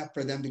big enough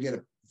for them to get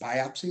a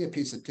biopsy, a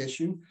piece of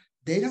tissue,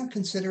 they don't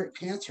consider it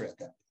cancer at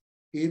that,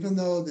 even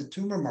though the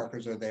tumor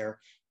markers are there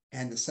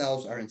and the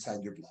cells are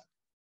inside your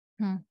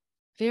blood.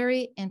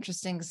 Very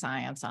interesting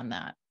science on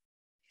that.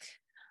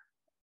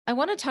 I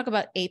want to talk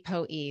about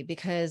ApoE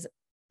because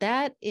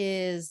that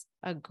is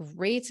a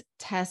great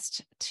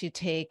test to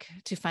take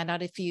to find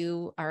out if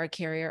you are a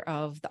carrier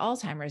of the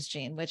Alzheimer's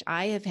gene, which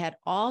I have had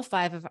all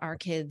 5 of our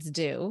kids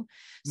do.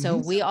 So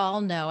we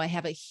all know I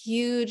have a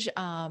huge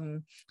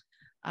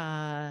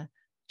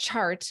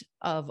chart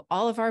of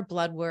all of our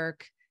blood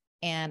work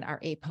and our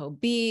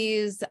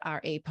ApoBs,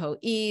 our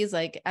ApoEs,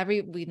 like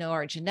we know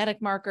our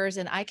genetic markers,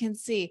 and I can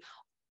see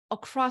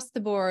across the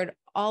board,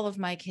 all of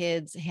my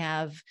kids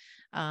have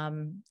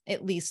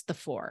at least the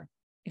 4,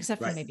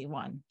 except for maybe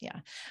 1. Yeah.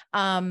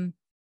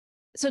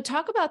 So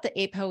talk about the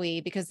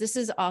ApoE, because this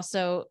is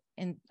also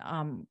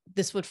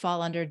this would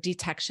fall under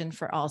detection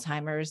for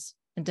Alzheimer's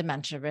and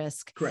dementia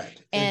risk.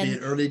 Correct. It'd be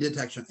an early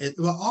detection.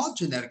 All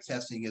genetic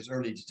testing is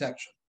early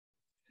detection.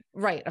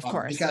 Right, of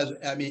course. Because,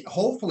 I mean,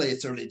 hopefully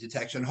it's early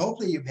detection.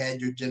 Hopefully you've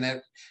had your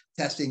genetic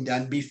testing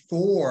done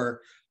before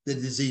the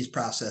disease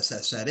process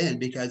has set in,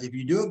 because if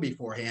you do it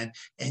beforehand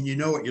and you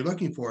know what you're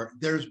looking for,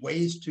 there's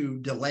ways to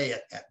delay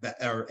it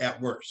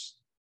at worst.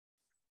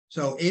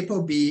 So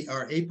ApoB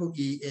or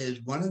ApoE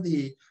is one of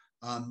the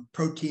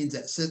proteins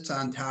that sits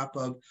on top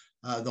of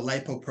the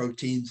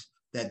lipoproteins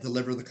that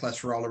deliver the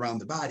cholesterol around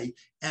the body.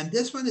 And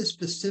this one is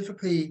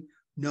specifically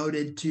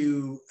noted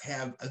to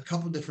have a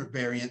couple different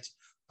variants.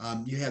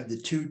 You have the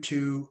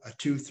 2-2, a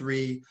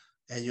 2-3,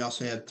 and you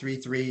also have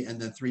 3-3, and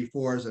then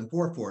 3-4s and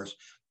 4-4s,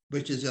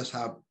 which is just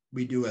how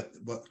we do it,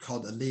 what's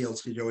called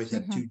alleles, because you always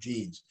have 2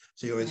 genes.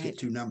 So you always get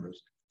 2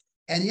 numbers.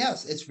 And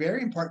yes, it's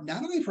very important,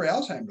 not only for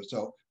Alzheimer's,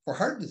 so for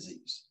heart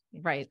disease.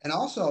 Right. And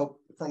also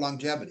for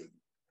longevity,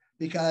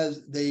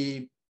 because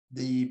the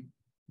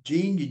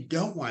gene you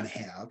don't want to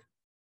have,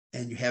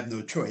 and you have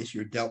no choice,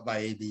 you're dealt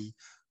by the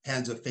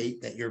hands of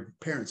fate that your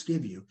parents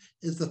give you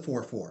is the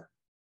 4-4.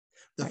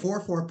 The Right.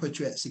 4-4 puts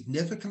you at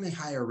significantly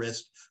higher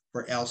risk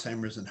for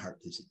Alzheimer's and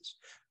heart disease.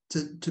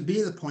 To be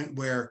at the point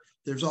where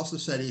there's also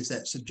studies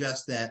that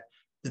suggest that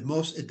the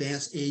most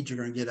advanced age you're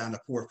going to get on a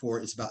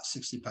 4-4 is about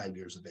 65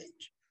 years of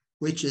age,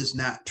 which is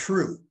not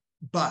true.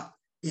 But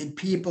in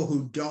people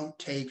who don't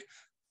take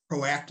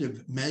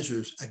proactive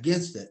measures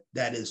against it,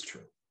 that is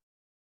true.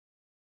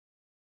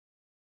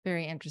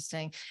 Very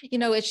interesting.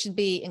 It should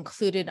be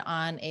included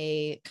on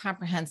a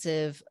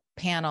comprehensive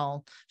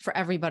panel for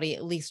everybody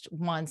at least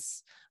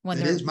once when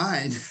It is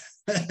mine.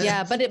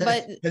 Yeah, but it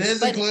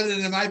is included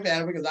in my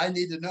panel because I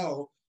need to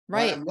know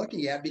right. what I'm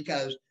looking at,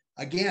 because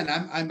again,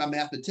 I'm a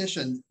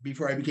mathematician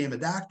before I became a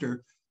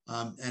doctor,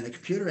 and a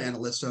computer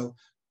analyst. So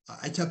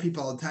I tell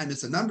people all the time,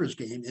 it's a numbers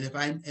game. And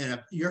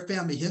if your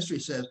family history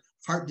says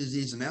heart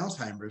disease and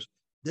Alzheimer's,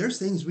 there's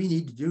things we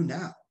need to do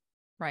now.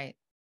 Right.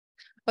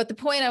 But the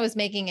point I was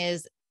making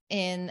is,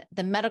 in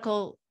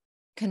the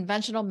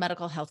conventional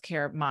medical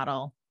healthcare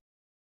model,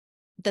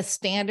 the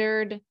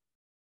standard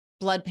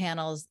blood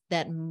panels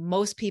that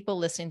most people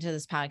listening to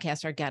this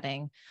podcast are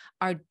getting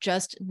are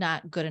just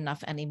not good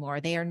enough anymore.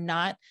 They are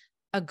not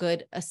a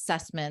good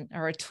assessment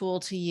or a tool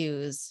to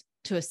use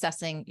to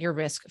assessing your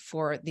risk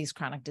for these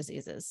chronic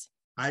diseases.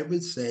 I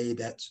would say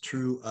that's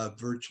true of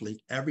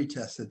virtually every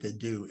test that they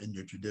do in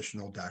your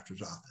traditional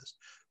doctor's office.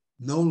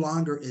 No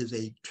longer is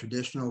a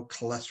traditional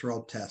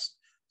cholesterol test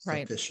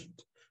sufficient.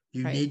 Right.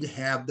 You need to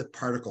have the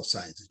particle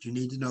sizes. You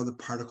need to know the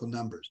particle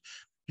numbers.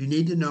 You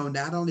need to know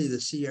not only the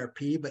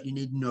CRP, but you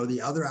need to know the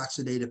other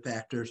oxidative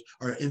factors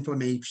or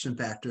inflammation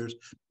factors,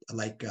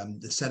 like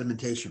the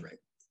sedimentation rate.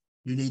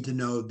 You need to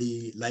know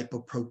the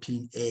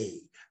lipoprotein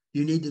A.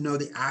 You need to know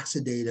the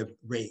oxidative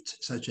rates,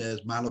 such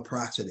as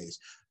myeloperoxidase.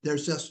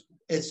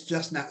 It's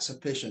just not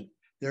sufficient.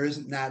 There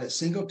isn't not a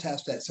single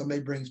test that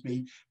somebody brings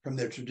me from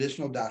their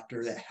traditional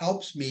doctor that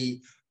helps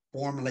me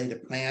formulate a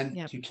plan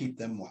to keep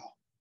them well.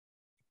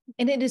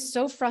 And it is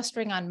so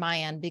frustrating on my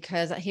end,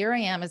 because here I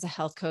am as a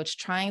health coach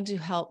trying to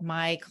help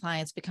my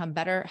clients become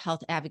better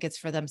health advocates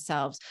for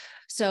themselves.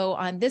 So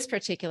on this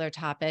particular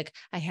topic,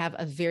 I have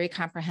a very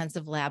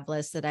comprehensive lab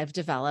list that I've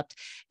developed,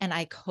 and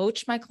I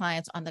coach my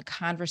clients on the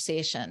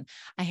conversation.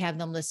 I have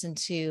them listen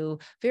to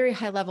very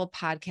high level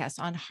podcasts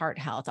on heart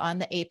health, on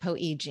the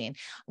ApoE gene,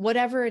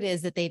 whatever it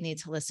is that they need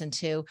to listen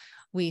to.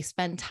 We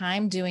spend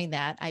time doing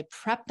that. I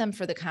prep them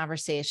for the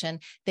conversation.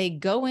 They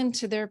go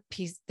into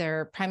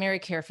their primary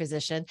care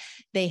physician.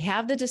 They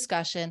have the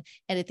discussion.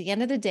 And at the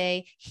end of the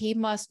day, he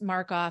must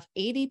mark off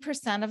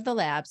 80% of the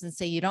labs and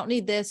say, you don't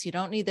need this. You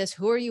don't need this.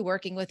 Who are you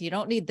working with? You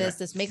don't need this.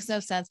 This makes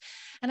no sense.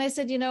 And I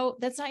said,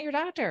 that's not your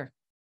doctor.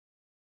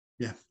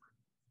 Yeah.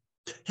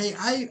 Hey,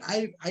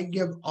 I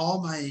give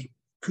all my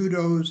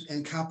kudos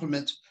and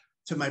compliments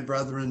to my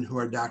brethren who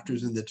are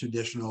doctors in the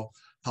traditional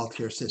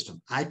healthcare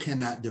system. I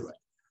cannot do it.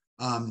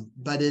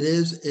 But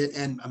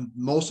and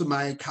most of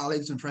my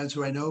colleagues and friends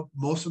who I know,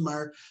 most of them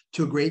are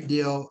to a great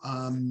deal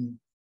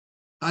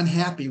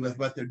unhappy with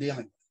what they're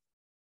dealing with.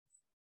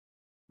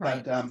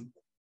 Right. But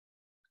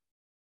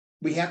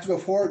we have to go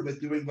forward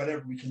with doing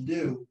whatever we can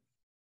do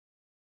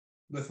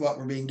with what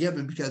we're being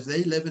given, because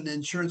they live in an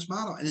insurance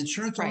model, and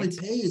insurance only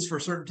pays for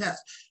certain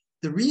tests.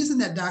 The reason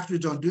that doctors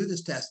don't do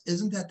this test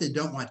isn't that they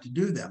don't want to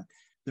do them.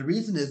 The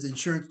reason is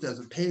insurance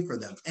doesn't pay for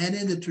them. And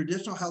in the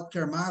traditional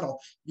healthcare model,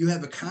 you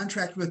have a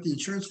contract with the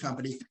insurance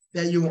company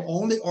that you will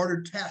only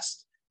order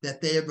tests that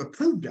they have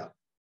approved of.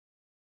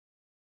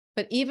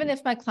 But even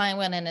if my client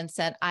went in and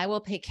said, I will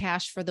pay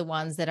cash for the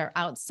ones that are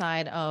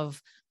outside of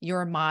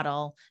your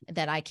model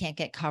that I can't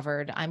get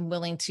covered, I'm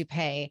willing to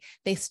pay,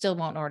 they still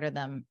won't order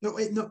them. No,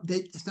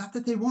 it's not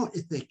that they won't,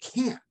 it's they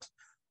can't.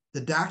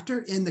 The doctor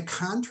in the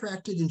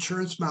contracted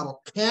insurance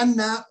model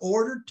cannot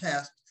order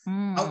tests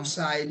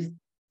outside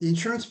the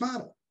insurance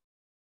model.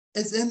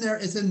 It's in there.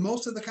 It's in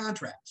most of the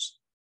contracts.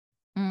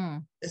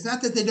 It's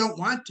not that they don't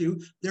want to,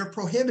 they're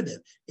prohibitive.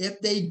 If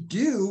they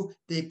do,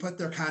 they put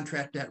their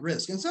contract at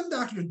risk. And some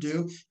doctors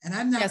do, and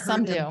I've not heard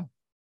some do.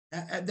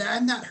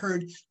 I've not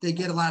heard they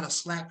get a lot of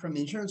slack from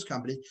the insurance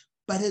company,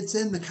 but it's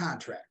in the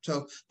contract.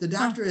 So the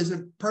doctor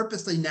isn't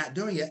purposely not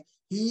doing it.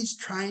 He's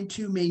trying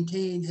to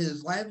maintain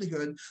his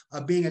livelihood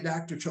of being a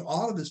doctor to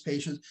all of his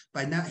patients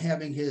by not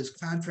having his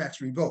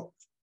contracts revoked.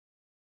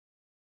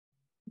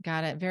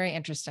 Got it. Very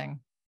interesting.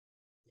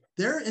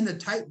 They're in a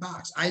tight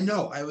box. I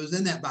know. I was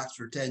in that box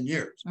for 10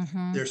 years.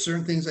 There's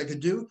certain things I could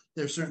do.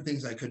 There's certain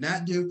things I could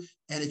not do.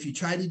 And if you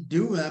try to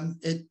do them,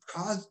 it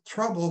caused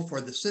trouble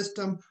for the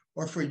system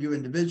or for you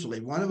individually.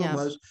 One of them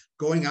was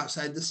going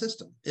outside the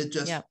system. It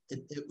just,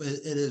 it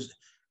is,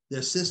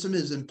 the system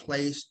is in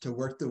place to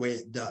work the way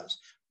it does.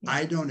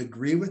 I don't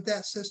agree with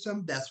that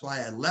system. That's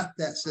why I left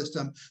that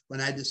system when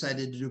I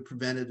decided to do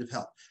preventative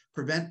health.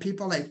 Prevent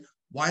people like,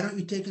 why don't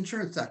you take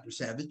insurance, Dr.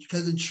 Savage?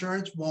 Because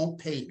insurance won't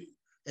pay me.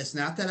 It's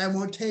not that I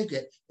won't take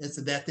it, it's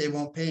that they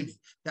won't pay me.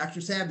 Dr.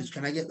 Savage,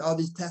 can I get all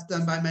these tests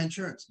done by my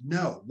insurance?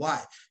 No.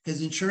 Why? Because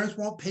the insurance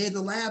won't pay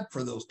the lab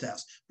for those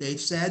tests. They've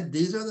said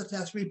these are the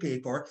tests we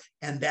pay for,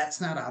 and that's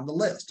not on the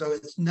list. So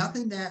it's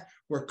nothing that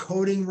we're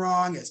coding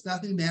wrong. It's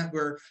nothing that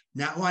we're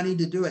not wanting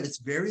to do it. It's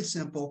very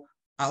simple,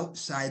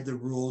 outside the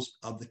rules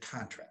of the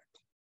contract.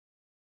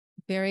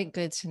 Very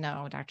good to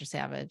know, Dr.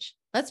 Savage.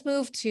 Let's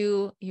move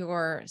to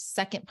your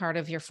second part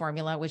of your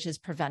formula, which is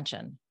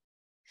prevention.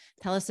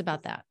 Tell us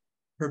about that.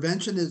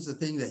 Prevention is the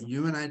thing that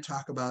you and I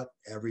talk about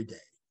every day.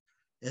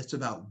 It's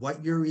about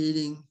what you're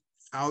eating,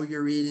 how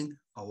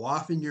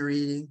often you're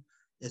eating.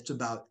 It's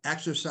about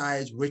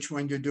exercise, which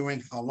one you're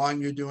doing, how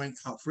long you're doing,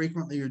 how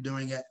frequently you're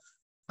doing it,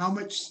 how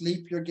much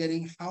sleep you're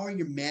getting, how are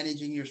you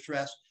managing your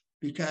stress?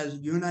 Because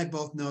you and I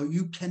both know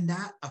you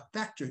cannot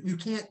you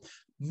can't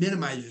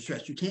minimize your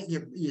stress.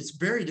 It's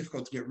very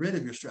difficult to get rid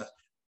of your stress.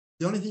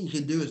 The only thing you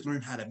can do is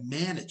learn how to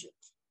manage it.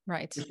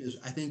 Right. Which is,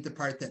 I think, the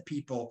part that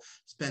people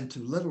spend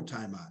too little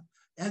time on.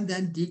 And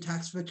then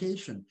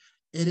detoxification.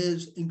 It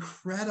is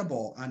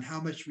incredible on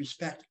how much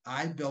respect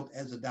I built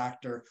as a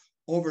doctor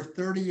over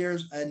 30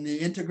 years in the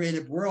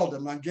integrative world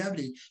of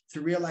longevity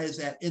to realize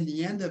that in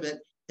the end of it,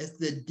 it's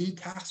the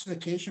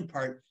detoxification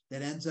part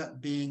that ends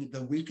up being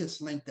the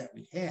weakest link that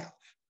we have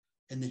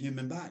in the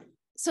human body.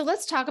 So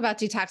let's talk about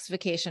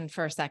detoxification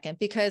for a second,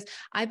 because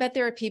I bet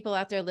there are people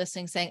out there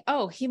listening saying,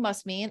 oh, he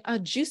must mean a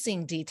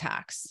juicing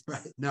detox.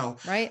 Right. No.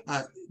 Right.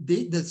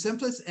 The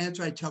simplest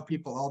answer I tell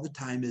people all the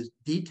time is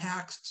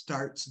detox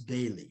starts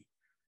daily.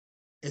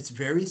 It's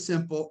very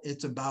simple.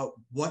 It's about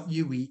what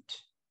you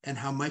eat and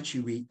how much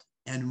you eat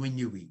and when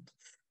you eat.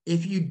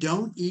 If you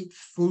don't eat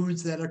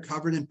foods that are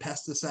covered in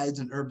pesticides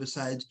and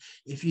herbicides,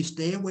 if you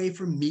stay away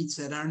from meats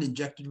that aren't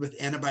injected with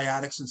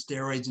antibiotics and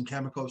steroids and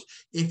chemicals,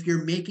 if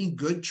you're making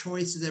good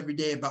choices every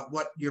day about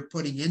what you're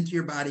putting into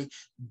your body,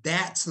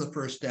 that's the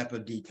first step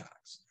of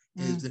detox.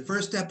 Is the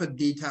first step of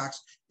detox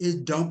is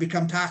don't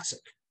become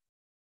toxic.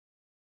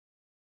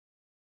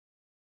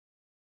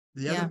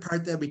 The other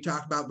part that we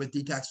talk about with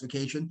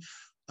detoxification,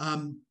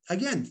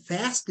 again,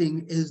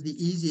 fasting is the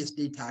easiest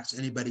detox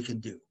anybody can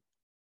do.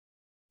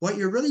 What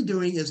you're really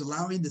doing is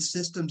allowing the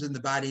systems in the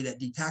body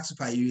that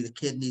detoxify you, the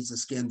kidneys, the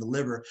skin, the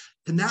liver,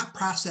 to not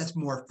process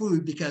more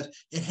food, because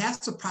it has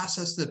to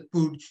process the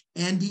food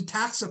and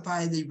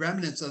detoxify the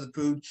remnants of the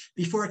food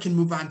before it can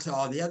move on to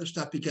all the other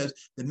stuff, because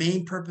the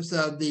main purpose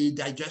of the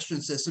digestion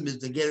system is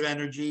to give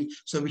energy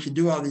so we can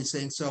do all these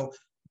things. So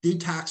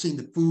detoxing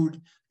the food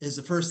is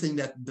the first thing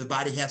that the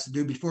body has to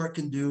do before it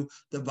can do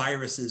the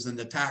viruses and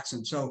the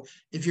toxins. So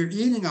if you're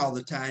eating all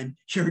the time,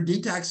 your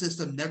detox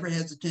system never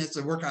has a chance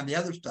to work on the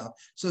other stuff.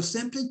 So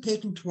simply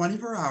taking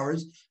 24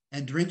 hours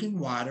and drinking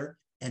water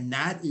and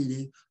not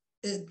eating,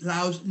 it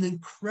allows an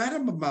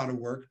incredible amount of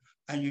work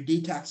on your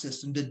detox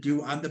system to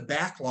do on the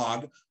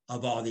backlog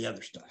of all the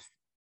other stuff.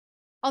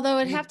 Although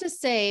I'd have to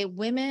say,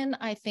 women,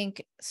 I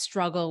think,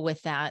 struggle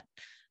with that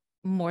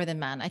more than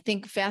men. I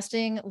think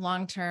fasting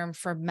long-term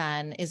for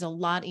men is a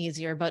lot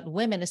easier, but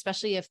women,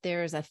 especially if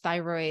there's a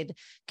thyroid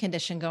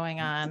condition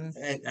going on.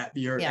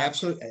 You're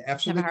absolutely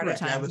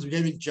correct. I was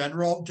giving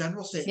general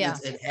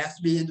statements. It has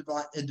to be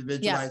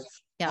individualized.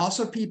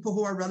 Also, people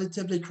who are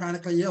relatively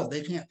chronically ill,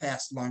 they can't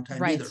fast a long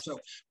time either. So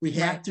we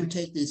have to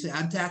take these.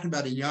 I'm talking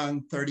about a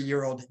young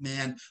 30-year-old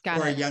man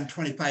or a young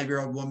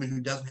 25-year-old woman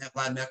who doesn't have a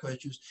lot of medical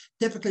issues.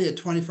 Typically, a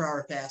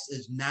 24-hour fast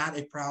is not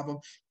a problem,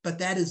 but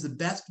that is the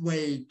best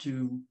way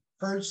to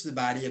purge the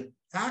body of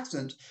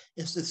toxins,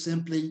 is to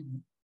simply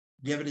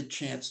give it a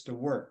chance to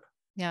work.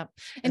 Yeah.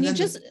 And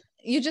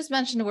you just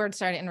mentioned the word,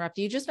 sorry to interrupt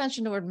you, just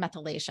mentioned the word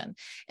methylation.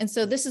 And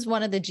so this is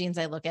one of the genes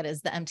I look at,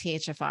 is the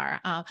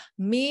MTHFR.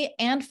 Me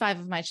and 5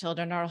 of my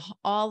children are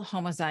all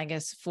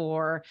homozygous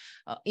for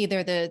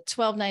either the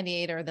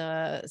 1298 or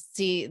the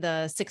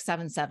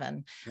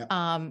 677.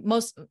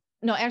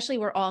 Actually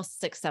we're all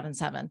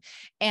 677.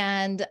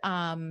 And,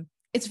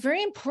 it's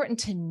very important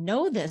to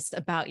know this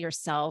about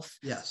yourself,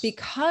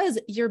 because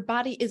your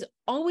body is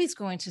always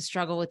going to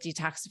struggle with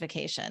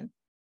detoxification.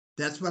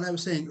 That's what I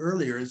was saying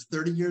earlier, is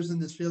 30 years in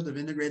this field of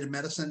integrated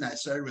medicine. I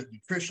started with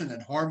nutrition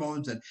and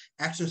hormones and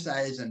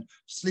exercise and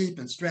sleep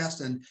and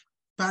stress, and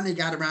finally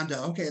got around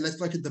to, okay, let's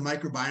look at the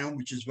microbiome,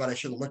 which is what I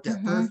should have looked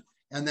at first,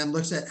 and then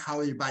looks at how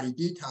your body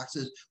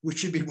detoxes, which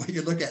should be what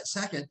you look at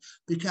second,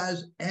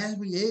 because as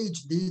we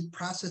age, these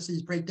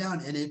processes break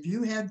down. And if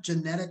you have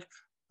genetic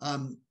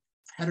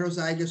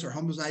heterozygous or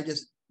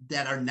homozygous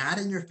that are not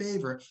in your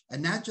favor,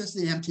 and not just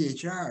the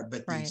MTHR,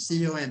 but the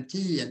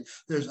COMT, and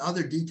there's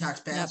other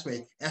detox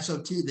pathway,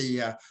 SOT,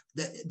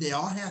 they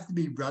all have to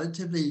be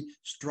relatively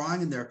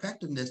strong in their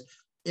effectiveness.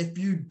 If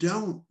you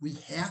don't, we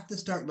have to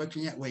start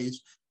looking at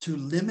ways to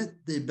limit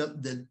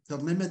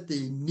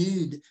the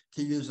need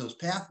to use those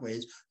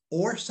pathways,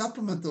 or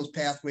supplement those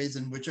pathways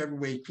in whichever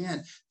way you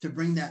can to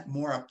bring that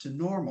more up to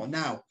normal.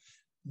 Now,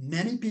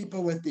 many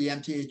people with the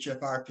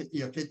MTHFR,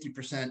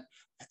 50%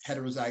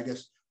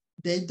 heterozygous,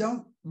 they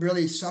don't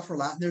really suffer a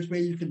lot. There's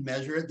ways you can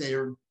measure it.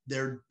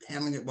 They're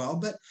handling it well,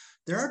 but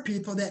there are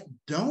people that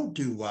don't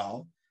do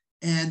well.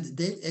 And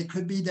it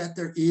could be that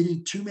they're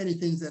eating too many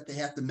things that they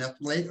have to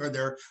methylate, or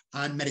they're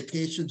on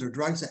medications or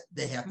drugs that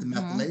they have to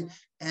methylate.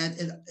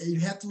 And you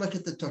have to look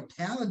at the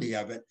totality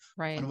of it,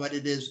 right, on what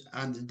it is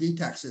on the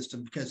detox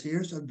system, because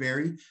here's a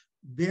very,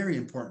 very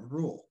important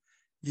rule.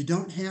 You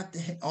don't have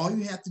to, all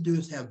you have to do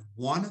is have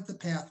one of the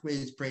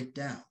pathways break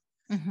down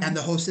and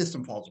the whole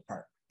system falls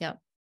apart. Yep.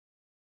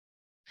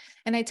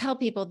 And I tell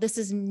people this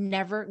is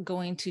never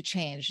going to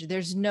change.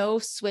 There's no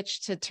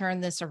switch to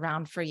turn this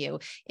around for you.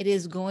 It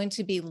is going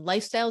to be,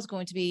 lifestyle is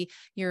going to be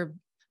your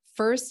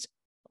first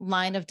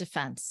line of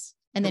defense.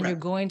 And then you're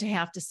going to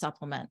have to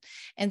supplement.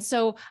 And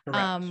so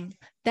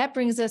that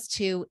brings us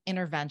to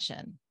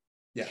intervention.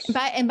 Yes.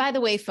 And by the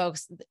way,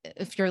 folks,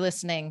 if you're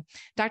listening,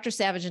 Dr.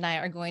 Savage and I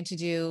are going to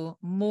do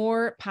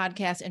more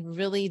podcasts and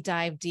really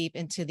dive deep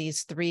into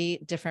these 3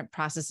 different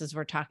processes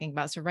we're talking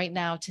about. So right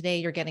now, today,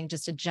 you're getting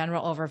just a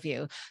general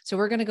overview. So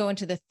we're going to go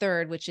into the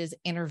 3rd, which is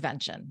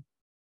intervention.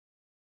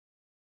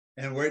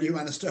 And where do you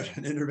want to start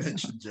an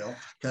intervention, Jill?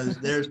 Because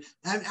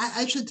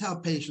I should tell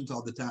patients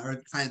all the time,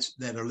 or clients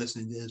that are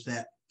listening, is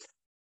that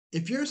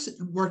if you're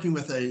working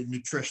with a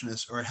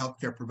nutritionist or a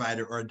healthcare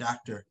provider or a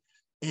doctor,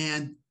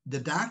 and the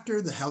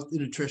doctor, the health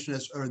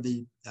nutritionist, or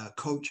the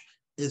coach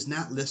is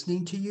not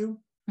listening to you,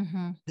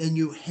 then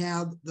you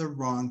have the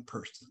wrong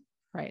person.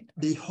 Right.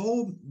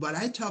 What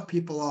I tell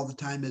people all the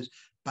time is,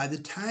 by the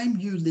time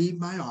you leave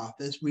my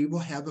office, we will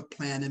have a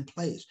plan in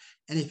place.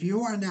 And if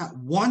you are not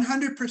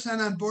 100%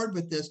 on board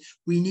with this,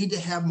 we need to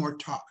have more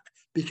talk,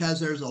 because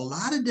there's a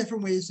lot of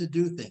different ways to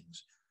do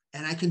things.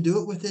 And I can do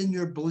it within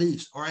your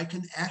beliefs, or I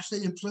can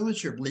actually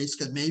influence your beliefs,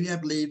 because maybe I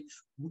believe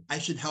I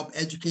should help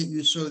educate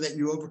you so that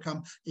you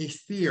overcome a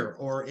fear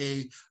or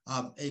a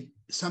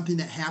something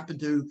that happened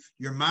to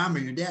your mom or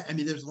your dad. I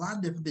mean, there's a lot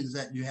of different things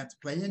that you have to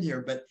play in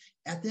here. But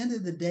at the end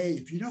of the day,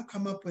 if you don't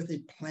come up with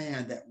a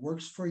plan that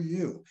works for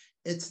you,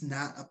 it's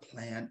not a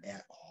plan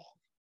at all.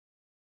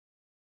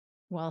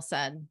 Well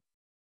said.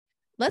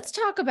 Let's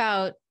talk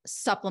about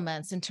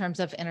supplements in terms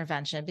of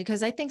intervention,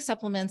 because I think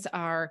supplements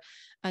are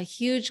a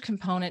huge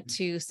component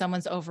to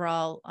someone's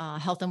overall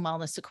health and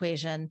wellness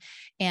equation.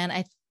 And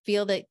I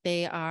feel that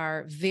they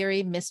are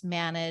very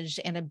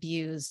mismanaged and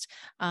abused.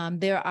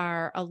 There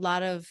are a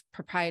lot of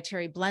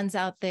proprietary blends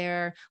out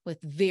there with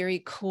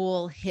very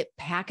cool, hip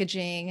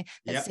packaging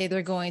that say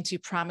they're going to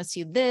promise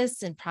you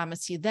this and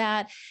promise you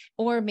that.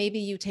 Or maybe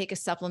you take a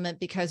supplement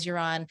because you're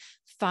on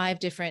 5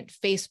 different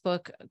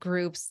Facebook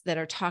groups that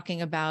are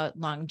talking about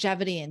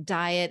longevity and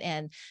diet.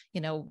 And,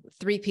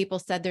 3 people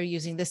said they're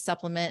using this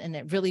supplement and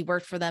it really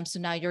worked for them. So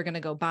now you're going to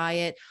go buy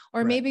it.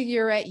 Or maybe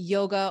you're at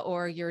yoga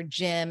or your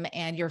gym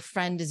and your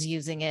friend is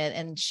using it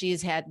and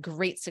she's had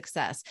great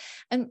success.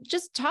 And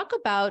just talk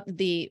about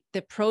the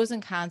pros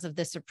and cons of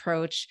this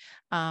approach.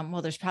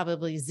 Well, there's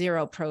probably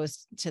 0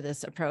 pros to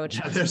this approach.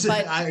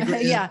 But I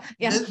agree. Yeah.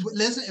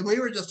 Listen, we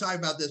were just talking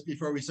about this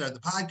before we started the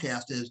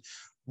podcast. Is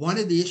one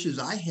of the issues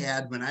I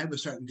had when I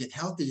was starting to get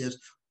healthy is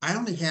I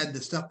only had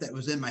the stuff that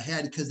was in my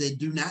head, because they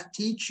do not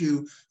teach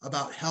you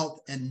about health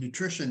and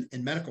nutrition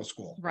in medical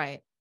school.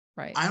 Right.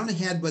 I only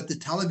had what the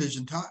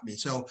television taught me.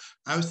 So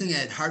I was thinking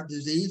I had heart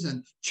disease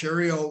and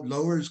Cheerio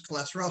lowers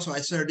cholesterol. So I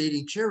started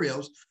eating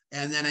Cheerios,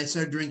 and then I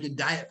started drinking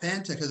Diet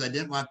Fanta because I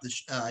didn't want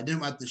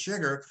the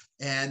sugar.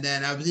 And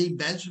then I was eating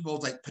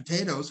vegetables like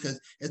potatoes because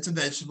it's a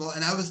vegetable,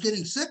 and I was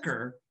getting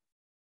sicker,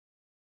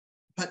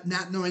 but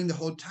not knowing the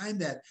whole time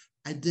that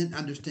I didn't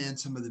understand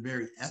some of the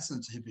very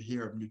essence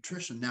here of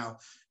nutrition. Now,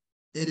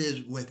 it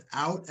is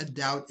without a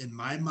doubt in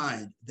my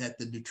mind that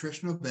the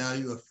nutritional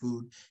value of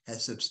food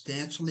has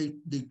substantially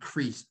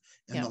decreased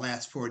in the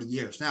last 40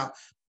 years. Now,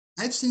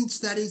 I've seen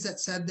studies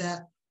that said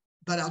that,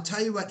 but I'll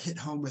tell you what hit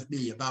home with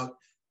me. About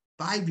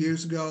 5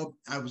 years ago,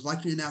 I was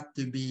lucky enough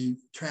to be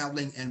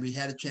traveling, and we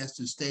had a chance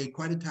to stay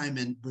quite a time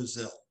in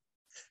Brazil.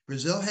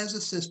 Brazil has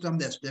a system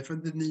that's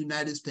different than the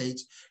United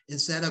States.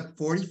 Instead of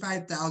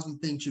 45,000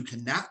 things you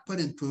cannot put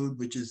in food,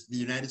 which is the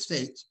United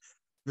States,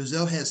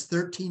 Brazil has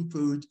 13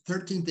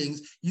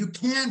 things you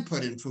can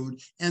put in food,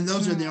 and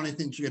those are the only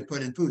things you can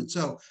put in food.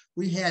 So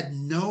we had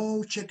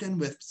no chicken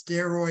with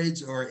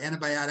steroids or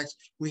antibiotics.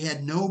 We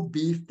had no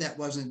beef that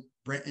wasn't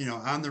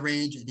on the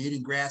range and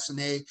eating grass and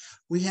hay.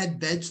 We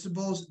had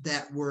vegetables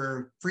that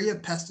were free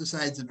of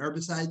pesticides and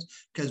herbicides,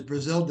 because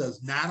Brazil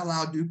does not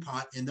allow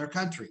DuPont in their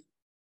country.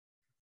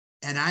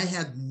 And I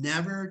have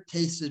never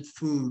tasted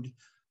food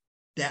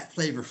that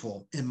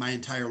flavorful in my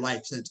entire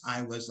life since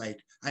I was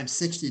I'm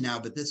 60 now,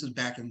 but this is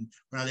back when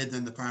I lived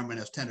on the farm when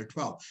I was 10 or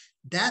 12.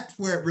 That's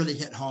where it really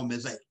hit home,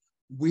 is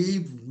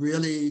we've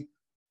really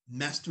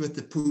messed with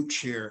the pooch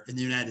here in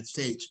the United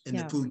States in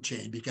the food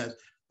chain, because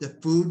the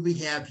food we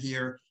have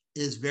here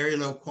is very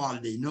low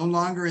quality. No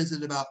longer is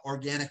it about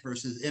organic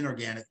versus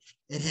inorganic.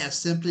 It has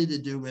simply to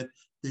do with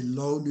the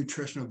low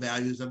nutritional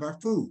values of our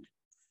food,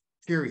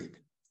 period.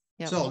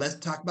 So let's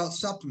talk about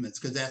supplements,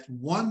 because that's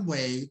one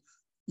way.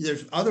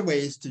 there's other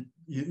ways to,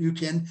 you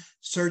can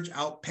search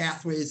out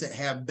pathways that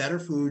have better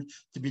food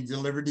to be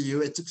delivered to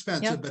you. It's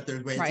expensive, but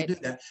there's ways to do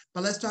that.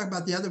 But let's talk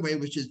about the other way,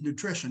 which is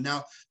nutrition.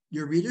 Now,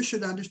 your readers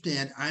should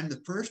understand, I'm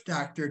the first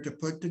doctor to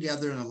put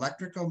together an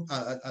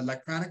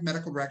electronic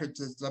medical record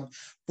system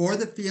for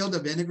the field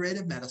of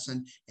integrative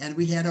medicine. And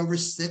we had over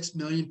 6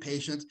 million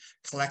patients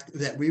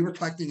that we were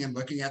collecting and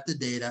looking at the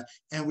data.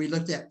 And we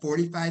looked at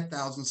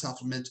 45,000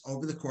 supplements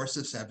over the course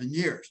of 7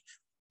 years.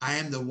 I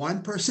am the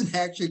one person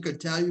actually could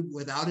tell you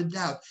without a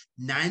doubt,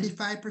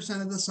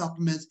 95% of the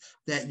supplements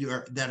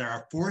that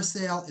are for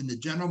sale in the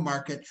general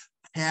market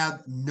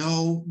have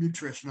no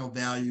nutritional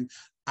value.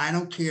 I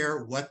don't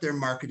care what their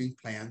marketing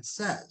plan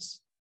says.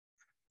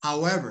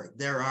 However,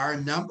 there are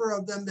a number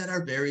of them that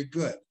are very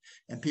good.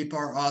 And people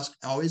are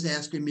always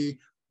asking me,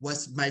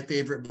 what's my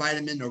favorite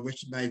vitamin or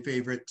which is my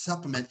favorite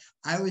supplement?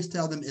 I always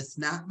tell them it's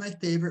not my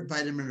favorite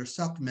vitamin or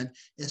supplement.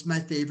 It's my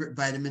favorite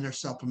vitamin or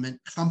supplement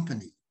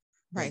company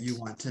that you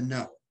want to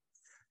know.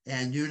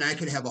 And you and I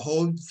could have a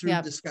whole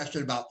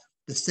discussion about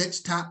the 6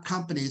 top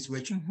companies,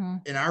 which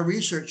in our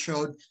research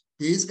showed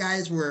these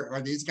guys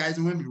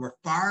and women were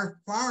far,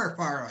 far,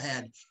 far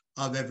ahead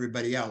of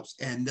everybody else.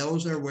 And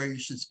those are where you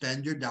should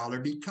spend your dollar,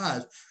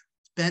 because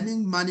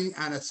spending money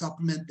on a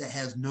supplement that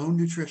has no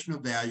nutritional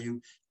value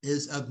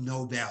is of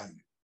no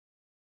value.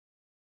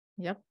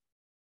 Yep.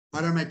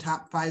 What are my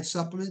top 5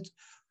 supplements?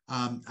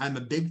 I'm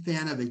a big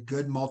fan of a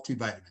good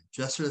multivitamin,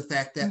 just for the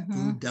fact that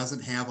food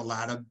doesn't have a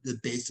lot of the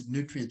basic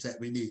nutrients that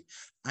we need.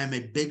 I'm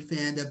a big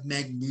fan of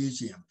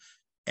magnesium.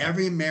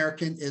 Every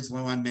American is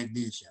low on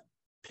magnesium,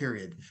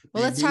 period.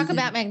 Well, let's talk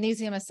about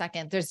magnesium a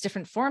second. There's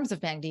different forms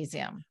of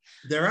magnesium.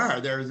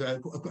 There's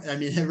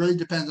it really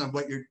depends on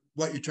what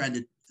you're trying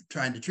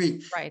to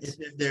treat. Right.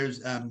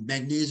 There's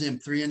magnesium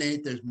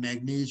threonate, there's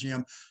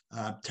magnesium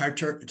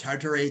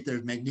tartarate,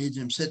 there's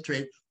magnesium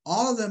citrate.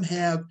 All of them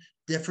have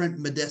different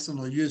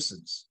medicinal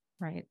uses.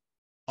 Right.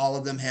 All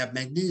of them have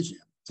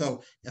magnesium.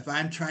 So if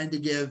I'm trying to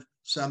give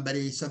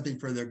somebody something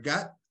for their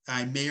gut,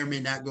 I may or may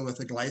not go with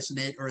a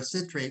glycinate or a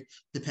citrate,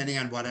 depending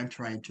on what I'm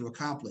trying to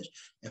accomplish.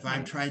 If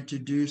I'm trying to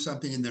do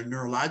something in their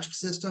neurologic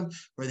system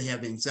where they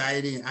have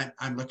anxiety,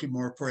 I'm looking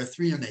more for a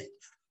threonate.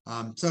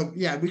 So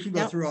yeah, we can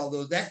go through all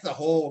those. That's the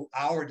whole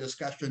hour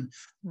discussion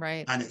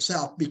on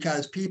itself,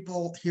 because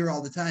people hear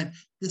all the time,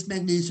 this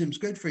magnesium is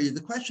good for you.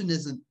 The question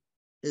isn't,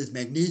 is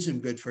magnesium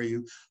good for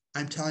you?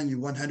 I'm telling you,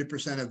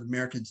 100% of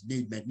Americans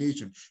need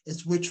magnesium.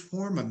 It's which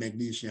form of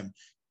magnesium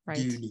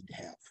do you need to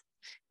have?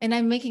 And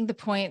I'm making the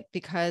point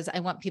because I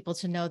want people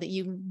to know that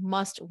you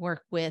must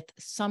work with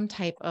some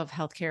type of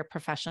healthcare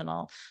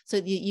professional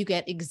so that you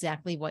get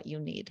exactly what you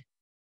need.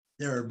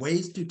 There are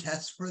ways to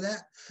test for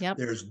that.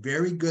 There's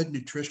very good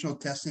nutritional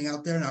testing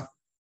out there. Now,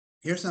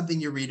 here's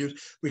something, your readers,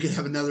 we could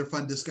have another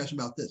fun discussion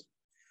about this.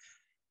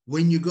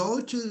 When you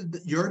go to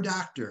your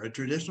doctor, a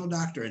traditional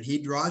doctor, and he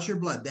draws your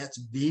blood, that's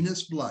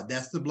venous blood.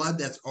 That's the blood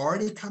that's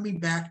already coming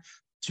back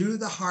to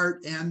the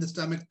heart and the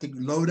stomach to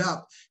load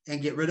up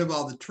and get rid of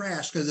all the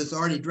trash, because it's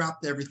already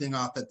dropped everything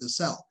off at the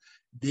cell.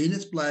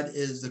 Venous blood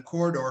is the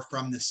corridor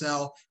from the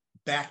cell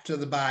back to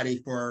the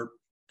body for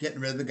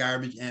getting rid of the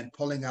garbage and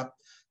pulling up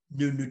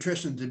new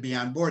nutrition to be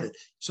onboarded.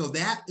 So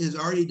that is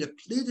already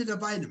depleted of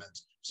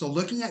vitamins. So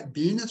looking at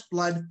venous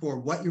blood for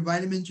what your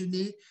vitamins you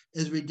need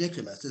is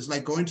ridiculous. It's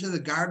like going to the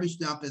garbage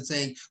dump and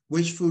saying,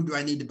 which food do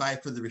I need to buy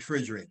for the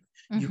refrigerator?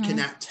 You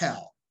cannot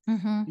tell.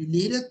 You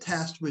need a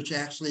test which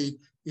actually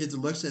either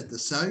looks at the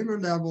cellular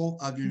level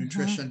of your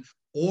nutrition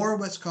or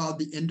what's called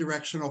the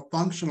indirectional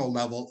functional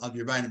level of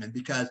your vitamin,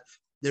 because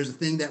there's a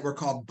thing that we're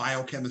called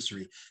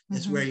biochemistry.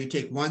 It's where you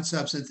take one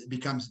substance, it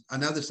becomes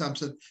another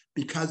substance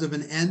because of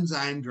an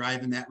enzyme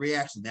driving that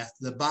reaction. That's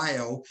the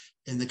bio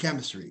in the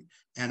chemistry.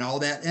 And all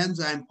that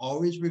enzyme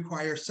always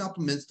requires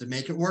supplements to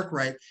make it work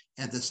right.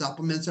 And if the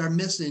supplements are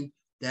missing,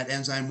 that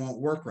enzyme won't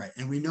work right.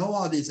 And we know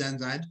all these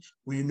enzymes,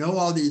 we know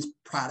all these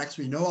products,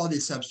 we know all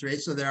these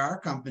substrates. So there are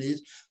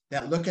companies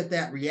that look at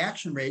that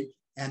reaction rate,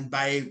 and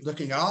by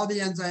looking at all the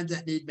enzymes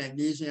that need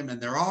magnesium and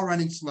they're all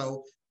running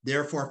slow,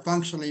 therefore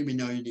functionally we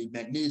know you need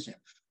magnesium.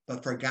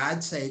 But for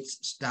God's sakes,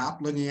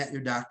 stop looking at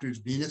your doctor's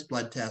venous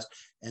blood test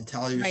and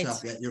tell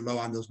yourself that you're low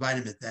on those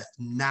vitamins. That's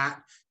not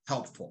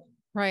helpful.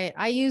 Right.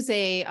 I use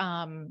the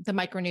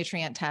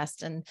micronutrient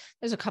test, and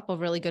there's a couple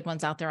of really good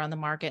ones out there on the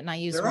market. And I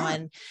use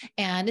one,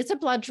 and it's a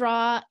blood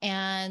draw,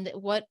 and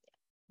what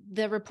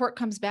the report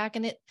comes back,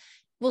 and it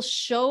will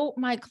show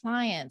my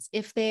clients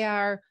if they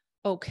are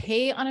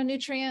okay on a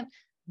nutrient,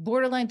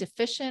 borderline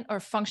deficient, or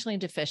functionally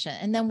deficient.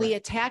 And then we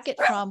attack it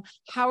from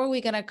how are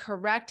we going to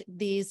correct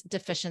these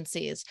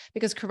deficiencies?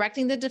 Because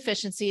correcting the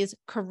deficiencies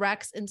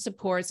corrects and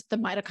supports the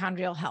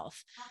mitochondrial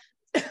health.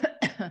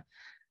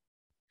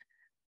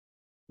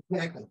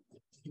 Exactly.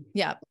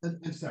 Yeah.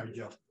 I'm sorry,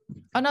 Joe.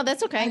 Oh, no,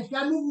 that's okay. I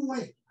gotta move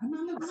away. I'm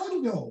on the road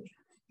to go.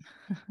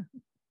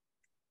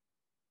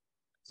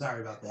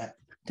 Sorry about that.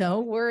 No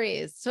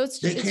worries. So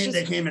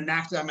they came and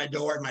knocked on my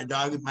door, and my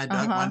dog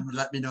wanted to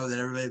let me know that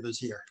everybody was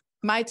here.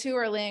 My two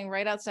are laying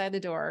right outside the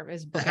door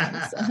as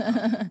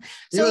bookends.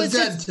 So it was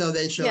dead until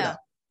they showed up.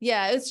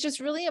 Yeah, it's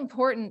just really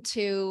important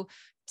to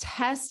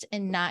Test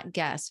and not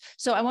guess.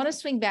 So I want to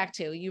swing back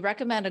to, you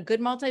recommend a good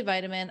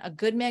multivitamin, a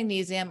good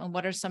magnesium, and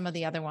what are some of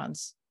the other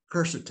ones?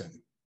 Quercetin.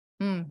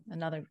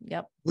 Another,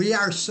 yep. We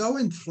are so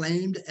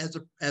inflamed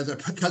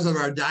because of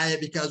our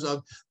diet, because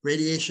of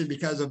radiation,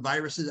 because of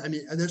viruses. I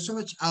mean, there's so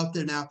much out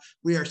there now.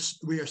 We are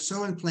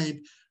so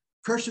inflamed.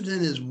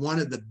 Quercetin is one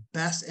of the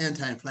best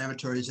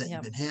anti-inflammatories that you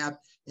can have.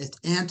 It's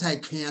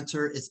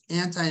anti-cancer, it's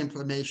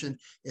anti-inflammation,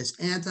 it's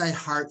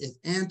anti-heart, it's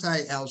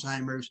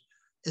anti-Alzheimer's.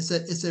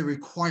 It's a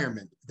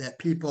requirement that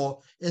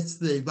it's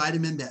the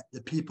vitamin that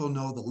the people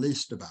know the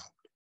least about.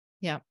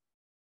 Yeah.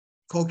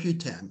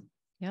 CoQ10,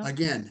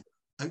 again,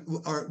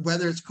 or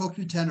whether it's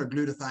CoQ10 or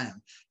glutathione,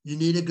 you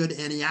need a good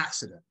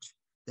antioxidant.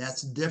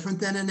 That's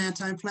different than an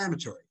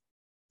anti-inflammatory.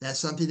 That's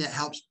something that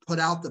helps put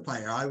out the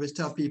fire. I always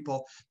tell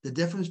people the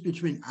difference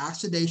between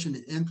oxidation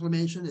and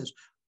inflammation is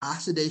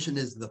oxidation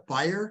is the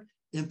fire,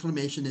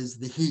 inflammation is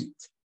the heat.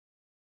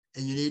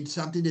 And you need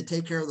something to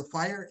take care of the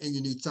fire, and you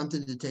need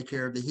something to take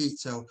care of the heat.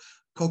 So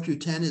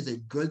CoQ10 is a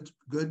good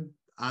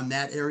on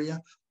that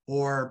area,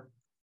 or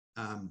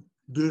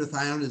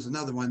glutathione is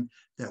another one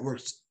that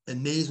works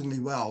amazingly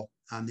well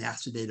on the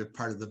oxidative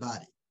part of the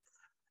body.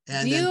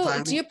 And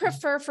do you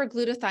prefer for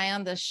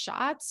glutathione the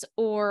shots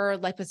or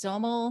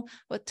liposomal?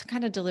 What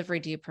kind of delivery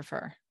do you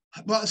prefer?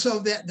 Well, so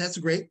that's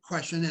a great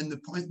question. And the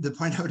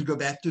point I would go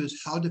back to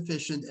is how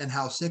deficient and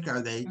how sick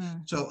are they?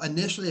 So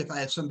initially, if I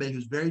have somebody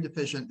who's very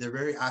deficient, they're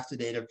very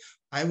oxidative,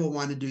 I will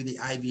want to do the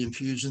IV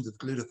infusions of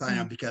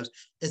glutathione because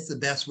it's the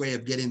best way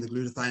of getting the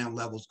glutathione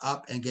levels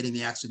up and getting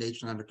the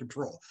oxidation under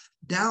control.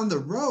 Down the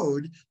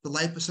road, the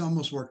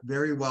liposomals work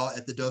very well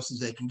at the doses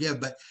they can give,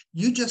 but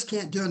you just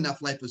can't do enough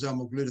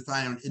liposomal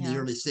glutathione in the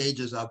early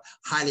stages of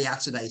highly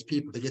oxidized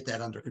people to get that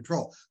under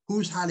control.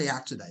 Who's highly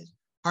oxidized?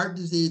 Heart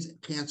disease,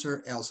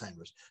 cancer,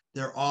 Alzheimer's.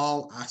 They're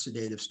all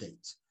oxidative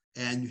states.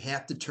 And you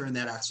have to turn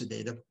that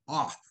oxidative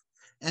off.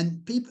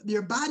 And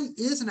your body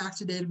is an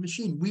oxidative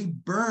machine. We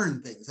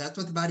burn things. That's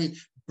what the body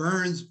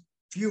burns: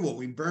 fuel.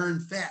 We burn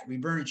fat. We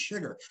burn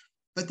sugar.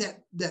 But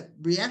that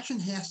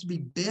reaction has to be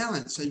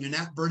balanced so you're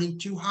not burning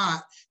too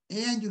hot.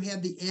 And you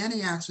have the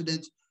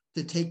antioxidants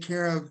to take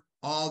care of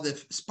all the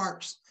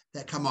sparks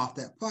that come off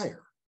that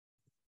fire.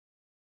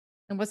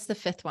 And what's the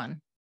fifth one?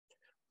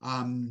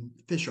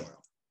 Fish oil.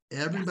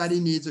 Everybody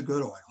needs a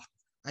good oil.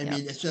 I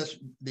mean, it's just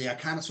the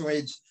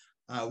icosanoids.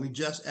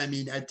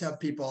 I tell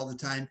people all the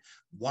time,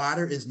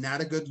 water is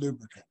not a good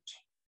lubricant.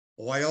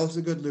 Oil is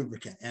a good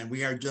lubricant. And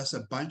we are just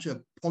a bunch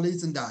of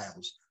pulleys and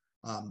dials,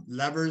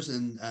 levers,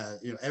 and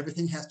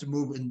everything has to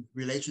move in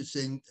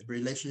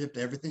relationship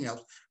to everything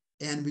else.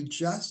 And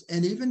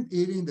even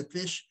eating the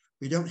fish,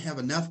 we don't have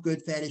enough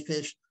good fatty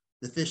fish.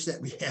 The fish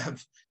that we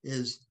have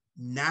is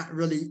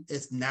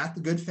it's not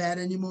the good fat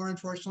anymore,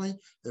 unfortunately.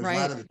 There's a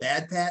lot of the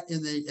bad fat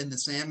in the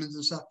salmons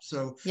and stuff.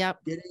 So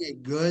getting a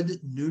good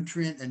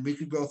nutrient, and we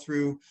could go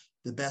through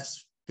the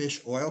best fish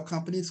oil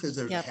companies because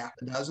there's a half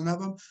a dozen of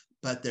them,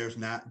 but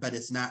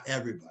it's not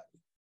everybody.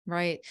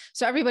 Right.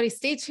 So everybody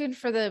stay tuned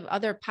for the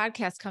other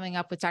podcast coming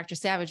up with Dr.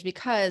 Savage,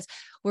 because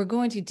we're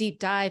going to deep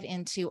dive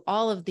into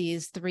all of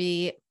these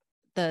three: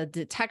 the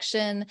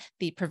detection,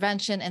 the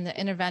prevention, and the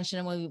intervention.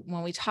 And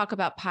when we talk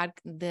about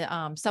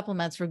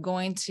supplements, we're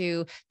going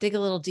to dig a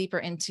little deeper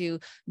into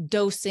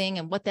dosing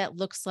and what that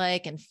looks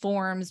like and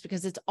forms,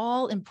 because it's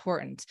all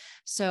important.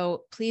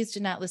 So please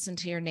do not listen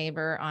to your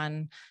neighbor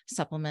on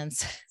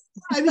supplements.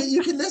 I mean,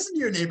 you can listen to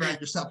your neighbor on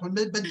your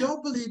supplement, but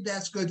don't believe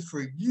that's good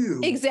for you.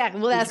 Exactly.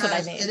 Well, that's what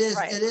I mean.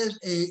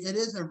 It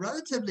is a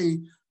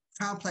relatively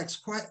complex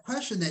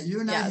question that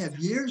you and I have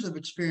years of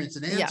experience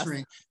in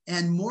answering.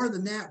 And more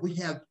than that, we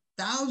have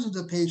thousands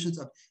of patients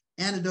of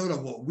anecdote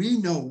of what we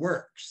know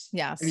works.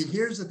 Yes. I mean,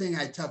 here's the thing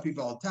I tell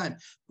people all the time.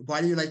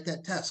 Why do you like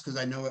that test? Because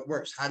I know it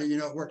works. How do you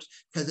know it works?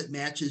 Because it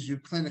matches you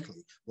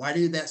clinically. Why do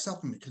you that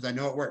supplement? Because I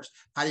know it works.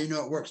 How do you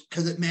know it works?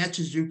 Because it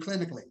matches you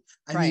clinically.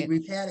 I mean,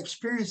 we've had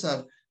experience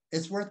of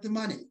it's worth the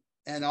money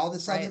and all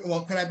this other,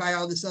 well, could I buy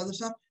all this other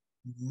stuff?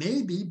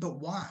 Maybe, but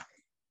why?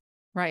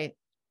 Right.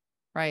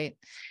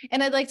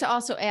 And I'd like to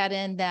also add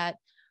in that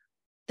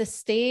the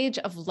stage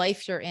of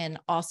life you're in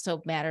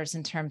also matters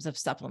in terms of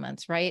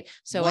supplements, right?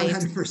 So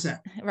 100%.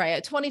 Right.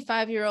 A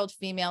 25-year-old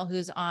female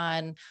who's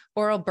on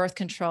oral birth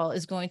control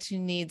is going to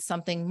need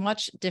something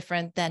much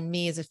different than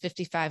me as a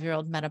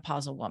 55-year-old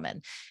menopausal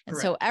woman. And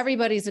so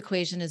everybody's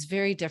equation is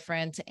very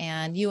different.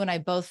 And you and I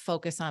both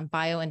focus on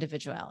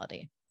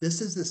bio-individuality. This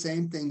is the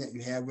same thing that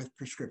you have with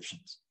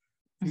prescriptions.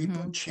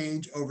 People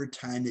change over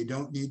time. They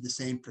don't need the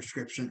same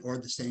prescription or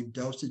the same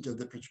dosage of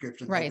the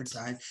prescription over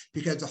time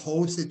because the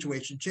whole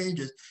situation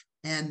changes.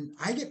 And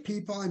I get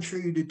people, I'm sure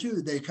you do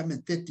too, they come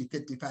in 50,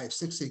 55,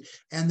 60,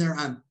 and they're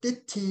on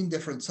 15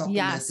 different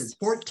supplements and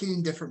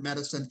 14 different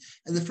medicine.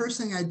 And the first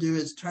thing I do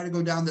is try to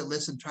go down that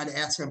list and try to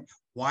ask them,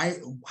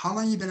 how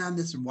long have you been on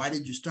this and why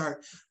did you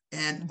start?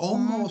 And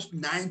almost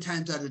 9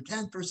 times out of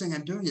 10, first thing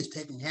I'm doing is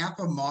taking half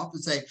of them off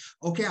and say,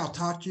 okay, I'll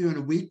talk to you in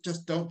a week.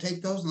 Just don't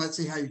take those and let's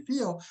see how you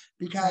feel.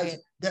 Because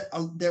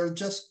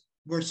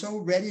we're so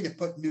ready to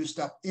put new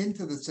stuff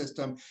into the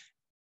system.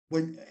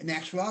 when in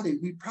actuality,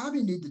 we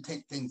probably need to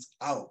take things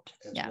out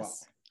as well.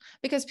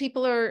 Because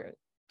people are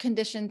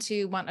conditioned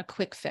to want a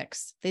quick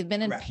fix. They've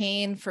been in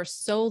pain for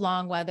so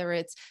long, whether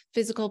it's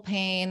physical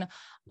pain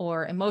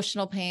or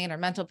emotional pain or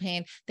mental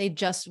pain, they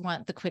just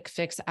want the quick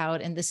fix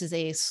out. And this is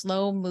a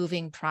slow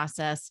moving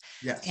process.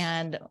 Yes.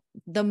 And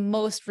the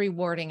most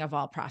rewarding of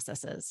all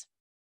processes.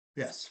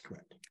 Yes,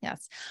 correct.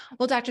 Yes.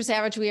 Well, Dr.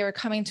 Savage, we are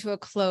coming to a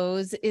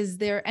close. Is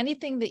there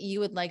anything that you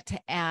would like to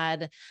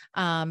add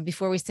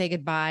before we say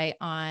goodbye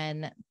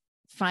on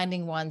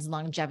finding one's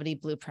longevity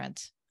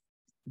blueprint?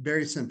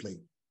 Very simply,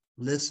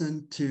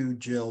 listen to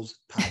Jill's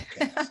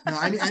podcast. No,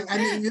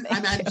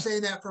 I'm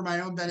saying that for my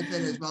own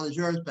benefit as well as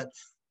yours, but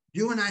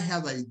you and I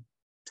have a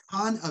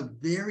ton of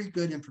very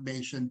good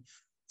information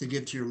to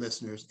give to your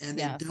listeners, and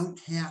they don't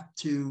have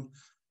to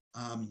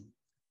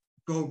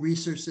go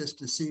research this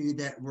to see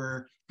that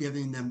we're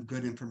giving them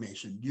good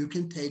information. You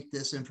can take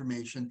this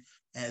information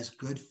as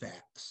good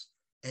facts,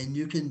 and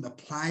you can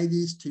apply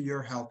these to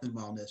your health and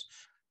wellness.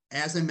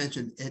 As I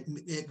mentioned,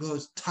 it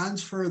goes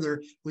tons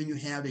further when you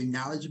have a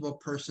knowledgeable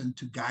person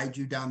to guide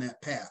you down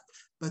that path.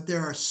 But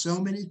there are so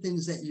many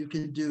things that you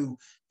can do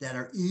that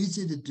are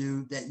easy to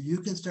do that you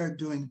can start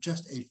doing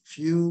just a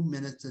few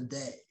minutes a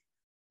day.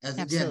 As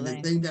again,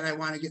 the thing that I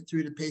want to get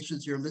through to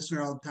patients, your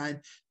listener all the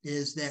time,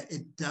 is that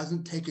it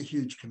doesn't take a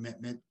huge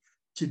commitment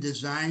to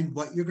design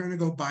what you're going to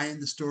go buy in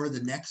the store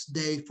the next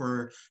day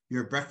for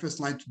your breakfast,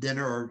 lunch,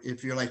 dinner, or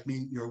if you're like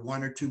me, your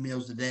 1 or 2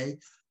 meals a day.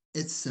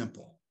 It's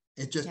simple.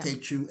 It just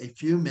takes you a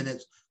few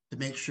minutes to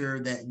make sure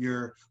that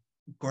you're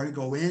going to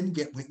go in,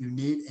 get what you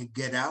need, and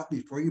get out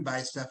before you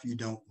buy stuff you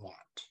don't want.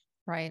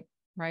 Right.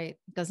 Right.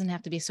 Doesn't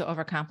have to be so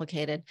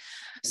overcomplicated.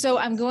 So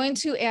I'm going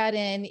to add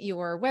in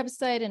your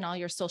website and all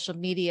your social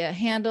media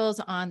handles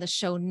on the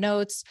show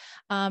notes.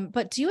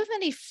 But do you have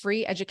any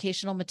free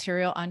educational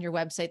material on your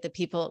website that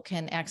people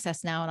can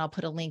access now? And I'll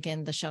put a link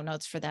in the show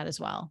notes for that as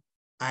well.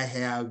 I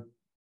have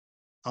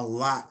a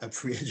lot of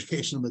free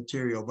educational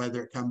material,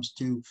 whether it comes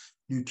to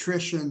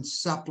nutrition,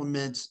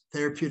 supplements,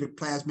 therapeutic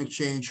plasma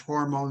exchange,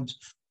 hormones.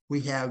 We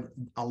have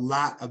a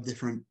lot of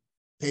different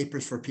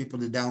papers for people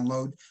to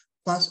download.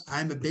 Plus,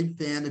 I'm a big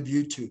fan of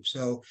YouTube.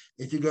 So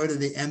if you go to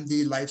the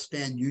MD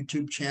Lifespan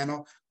YouTube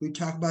channel, we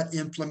talk about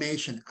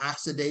inflammation,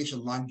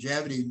 oxidation,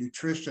 longevity,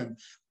 nutrition.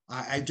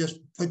 I just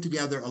put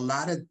together a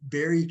lot of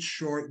very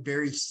short,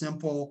 very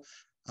simple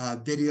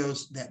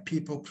videos that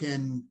people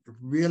can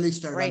really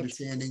start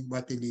understanding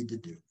what they need to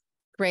do.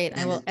 Great.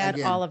 And I will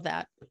add all of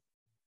that.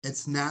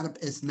 It's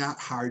not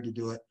hard to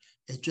do it.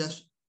 It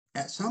just,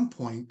 at some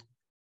point,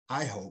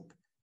 I hope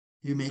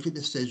you make a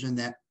decision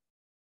that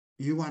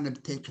you want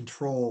to take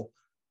control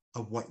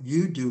of what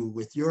you do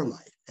with your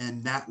life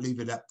and not leave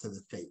it up to the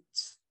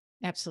fates.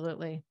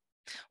 Absolutely.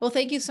 Well,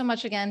 thank you so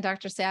much again,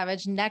 Dr.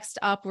 Savage. Next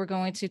up, we're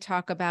going to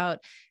talk about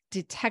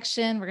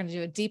detection. We're going to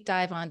do a deep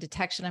dive on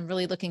detection. I'm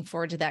really looking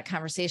forward to that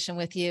conversation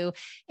with you.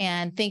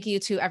 And thank you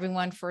to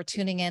everyone for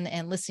tuning in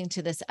and listening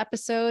to this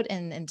episode.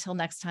 And until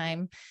next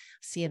time,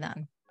 see you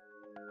then.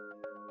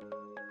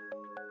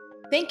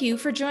 Thank you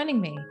for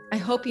joining me. I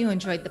hope you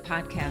enjoyed the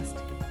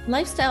podcast.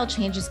 Lifestyle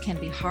changes can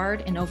be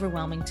hard and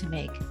overwhelming to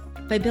make.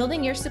 By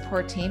building your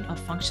support team of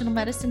functional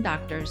medicine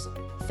doctors,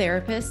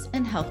 therapists,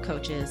 and health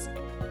coaches,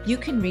 you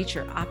can reach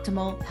your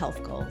optimal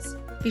health goals.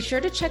 Be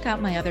sure to check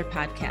out my other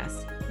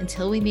podcasts.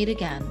 Until we meet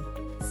again,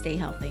 stay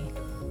healthy.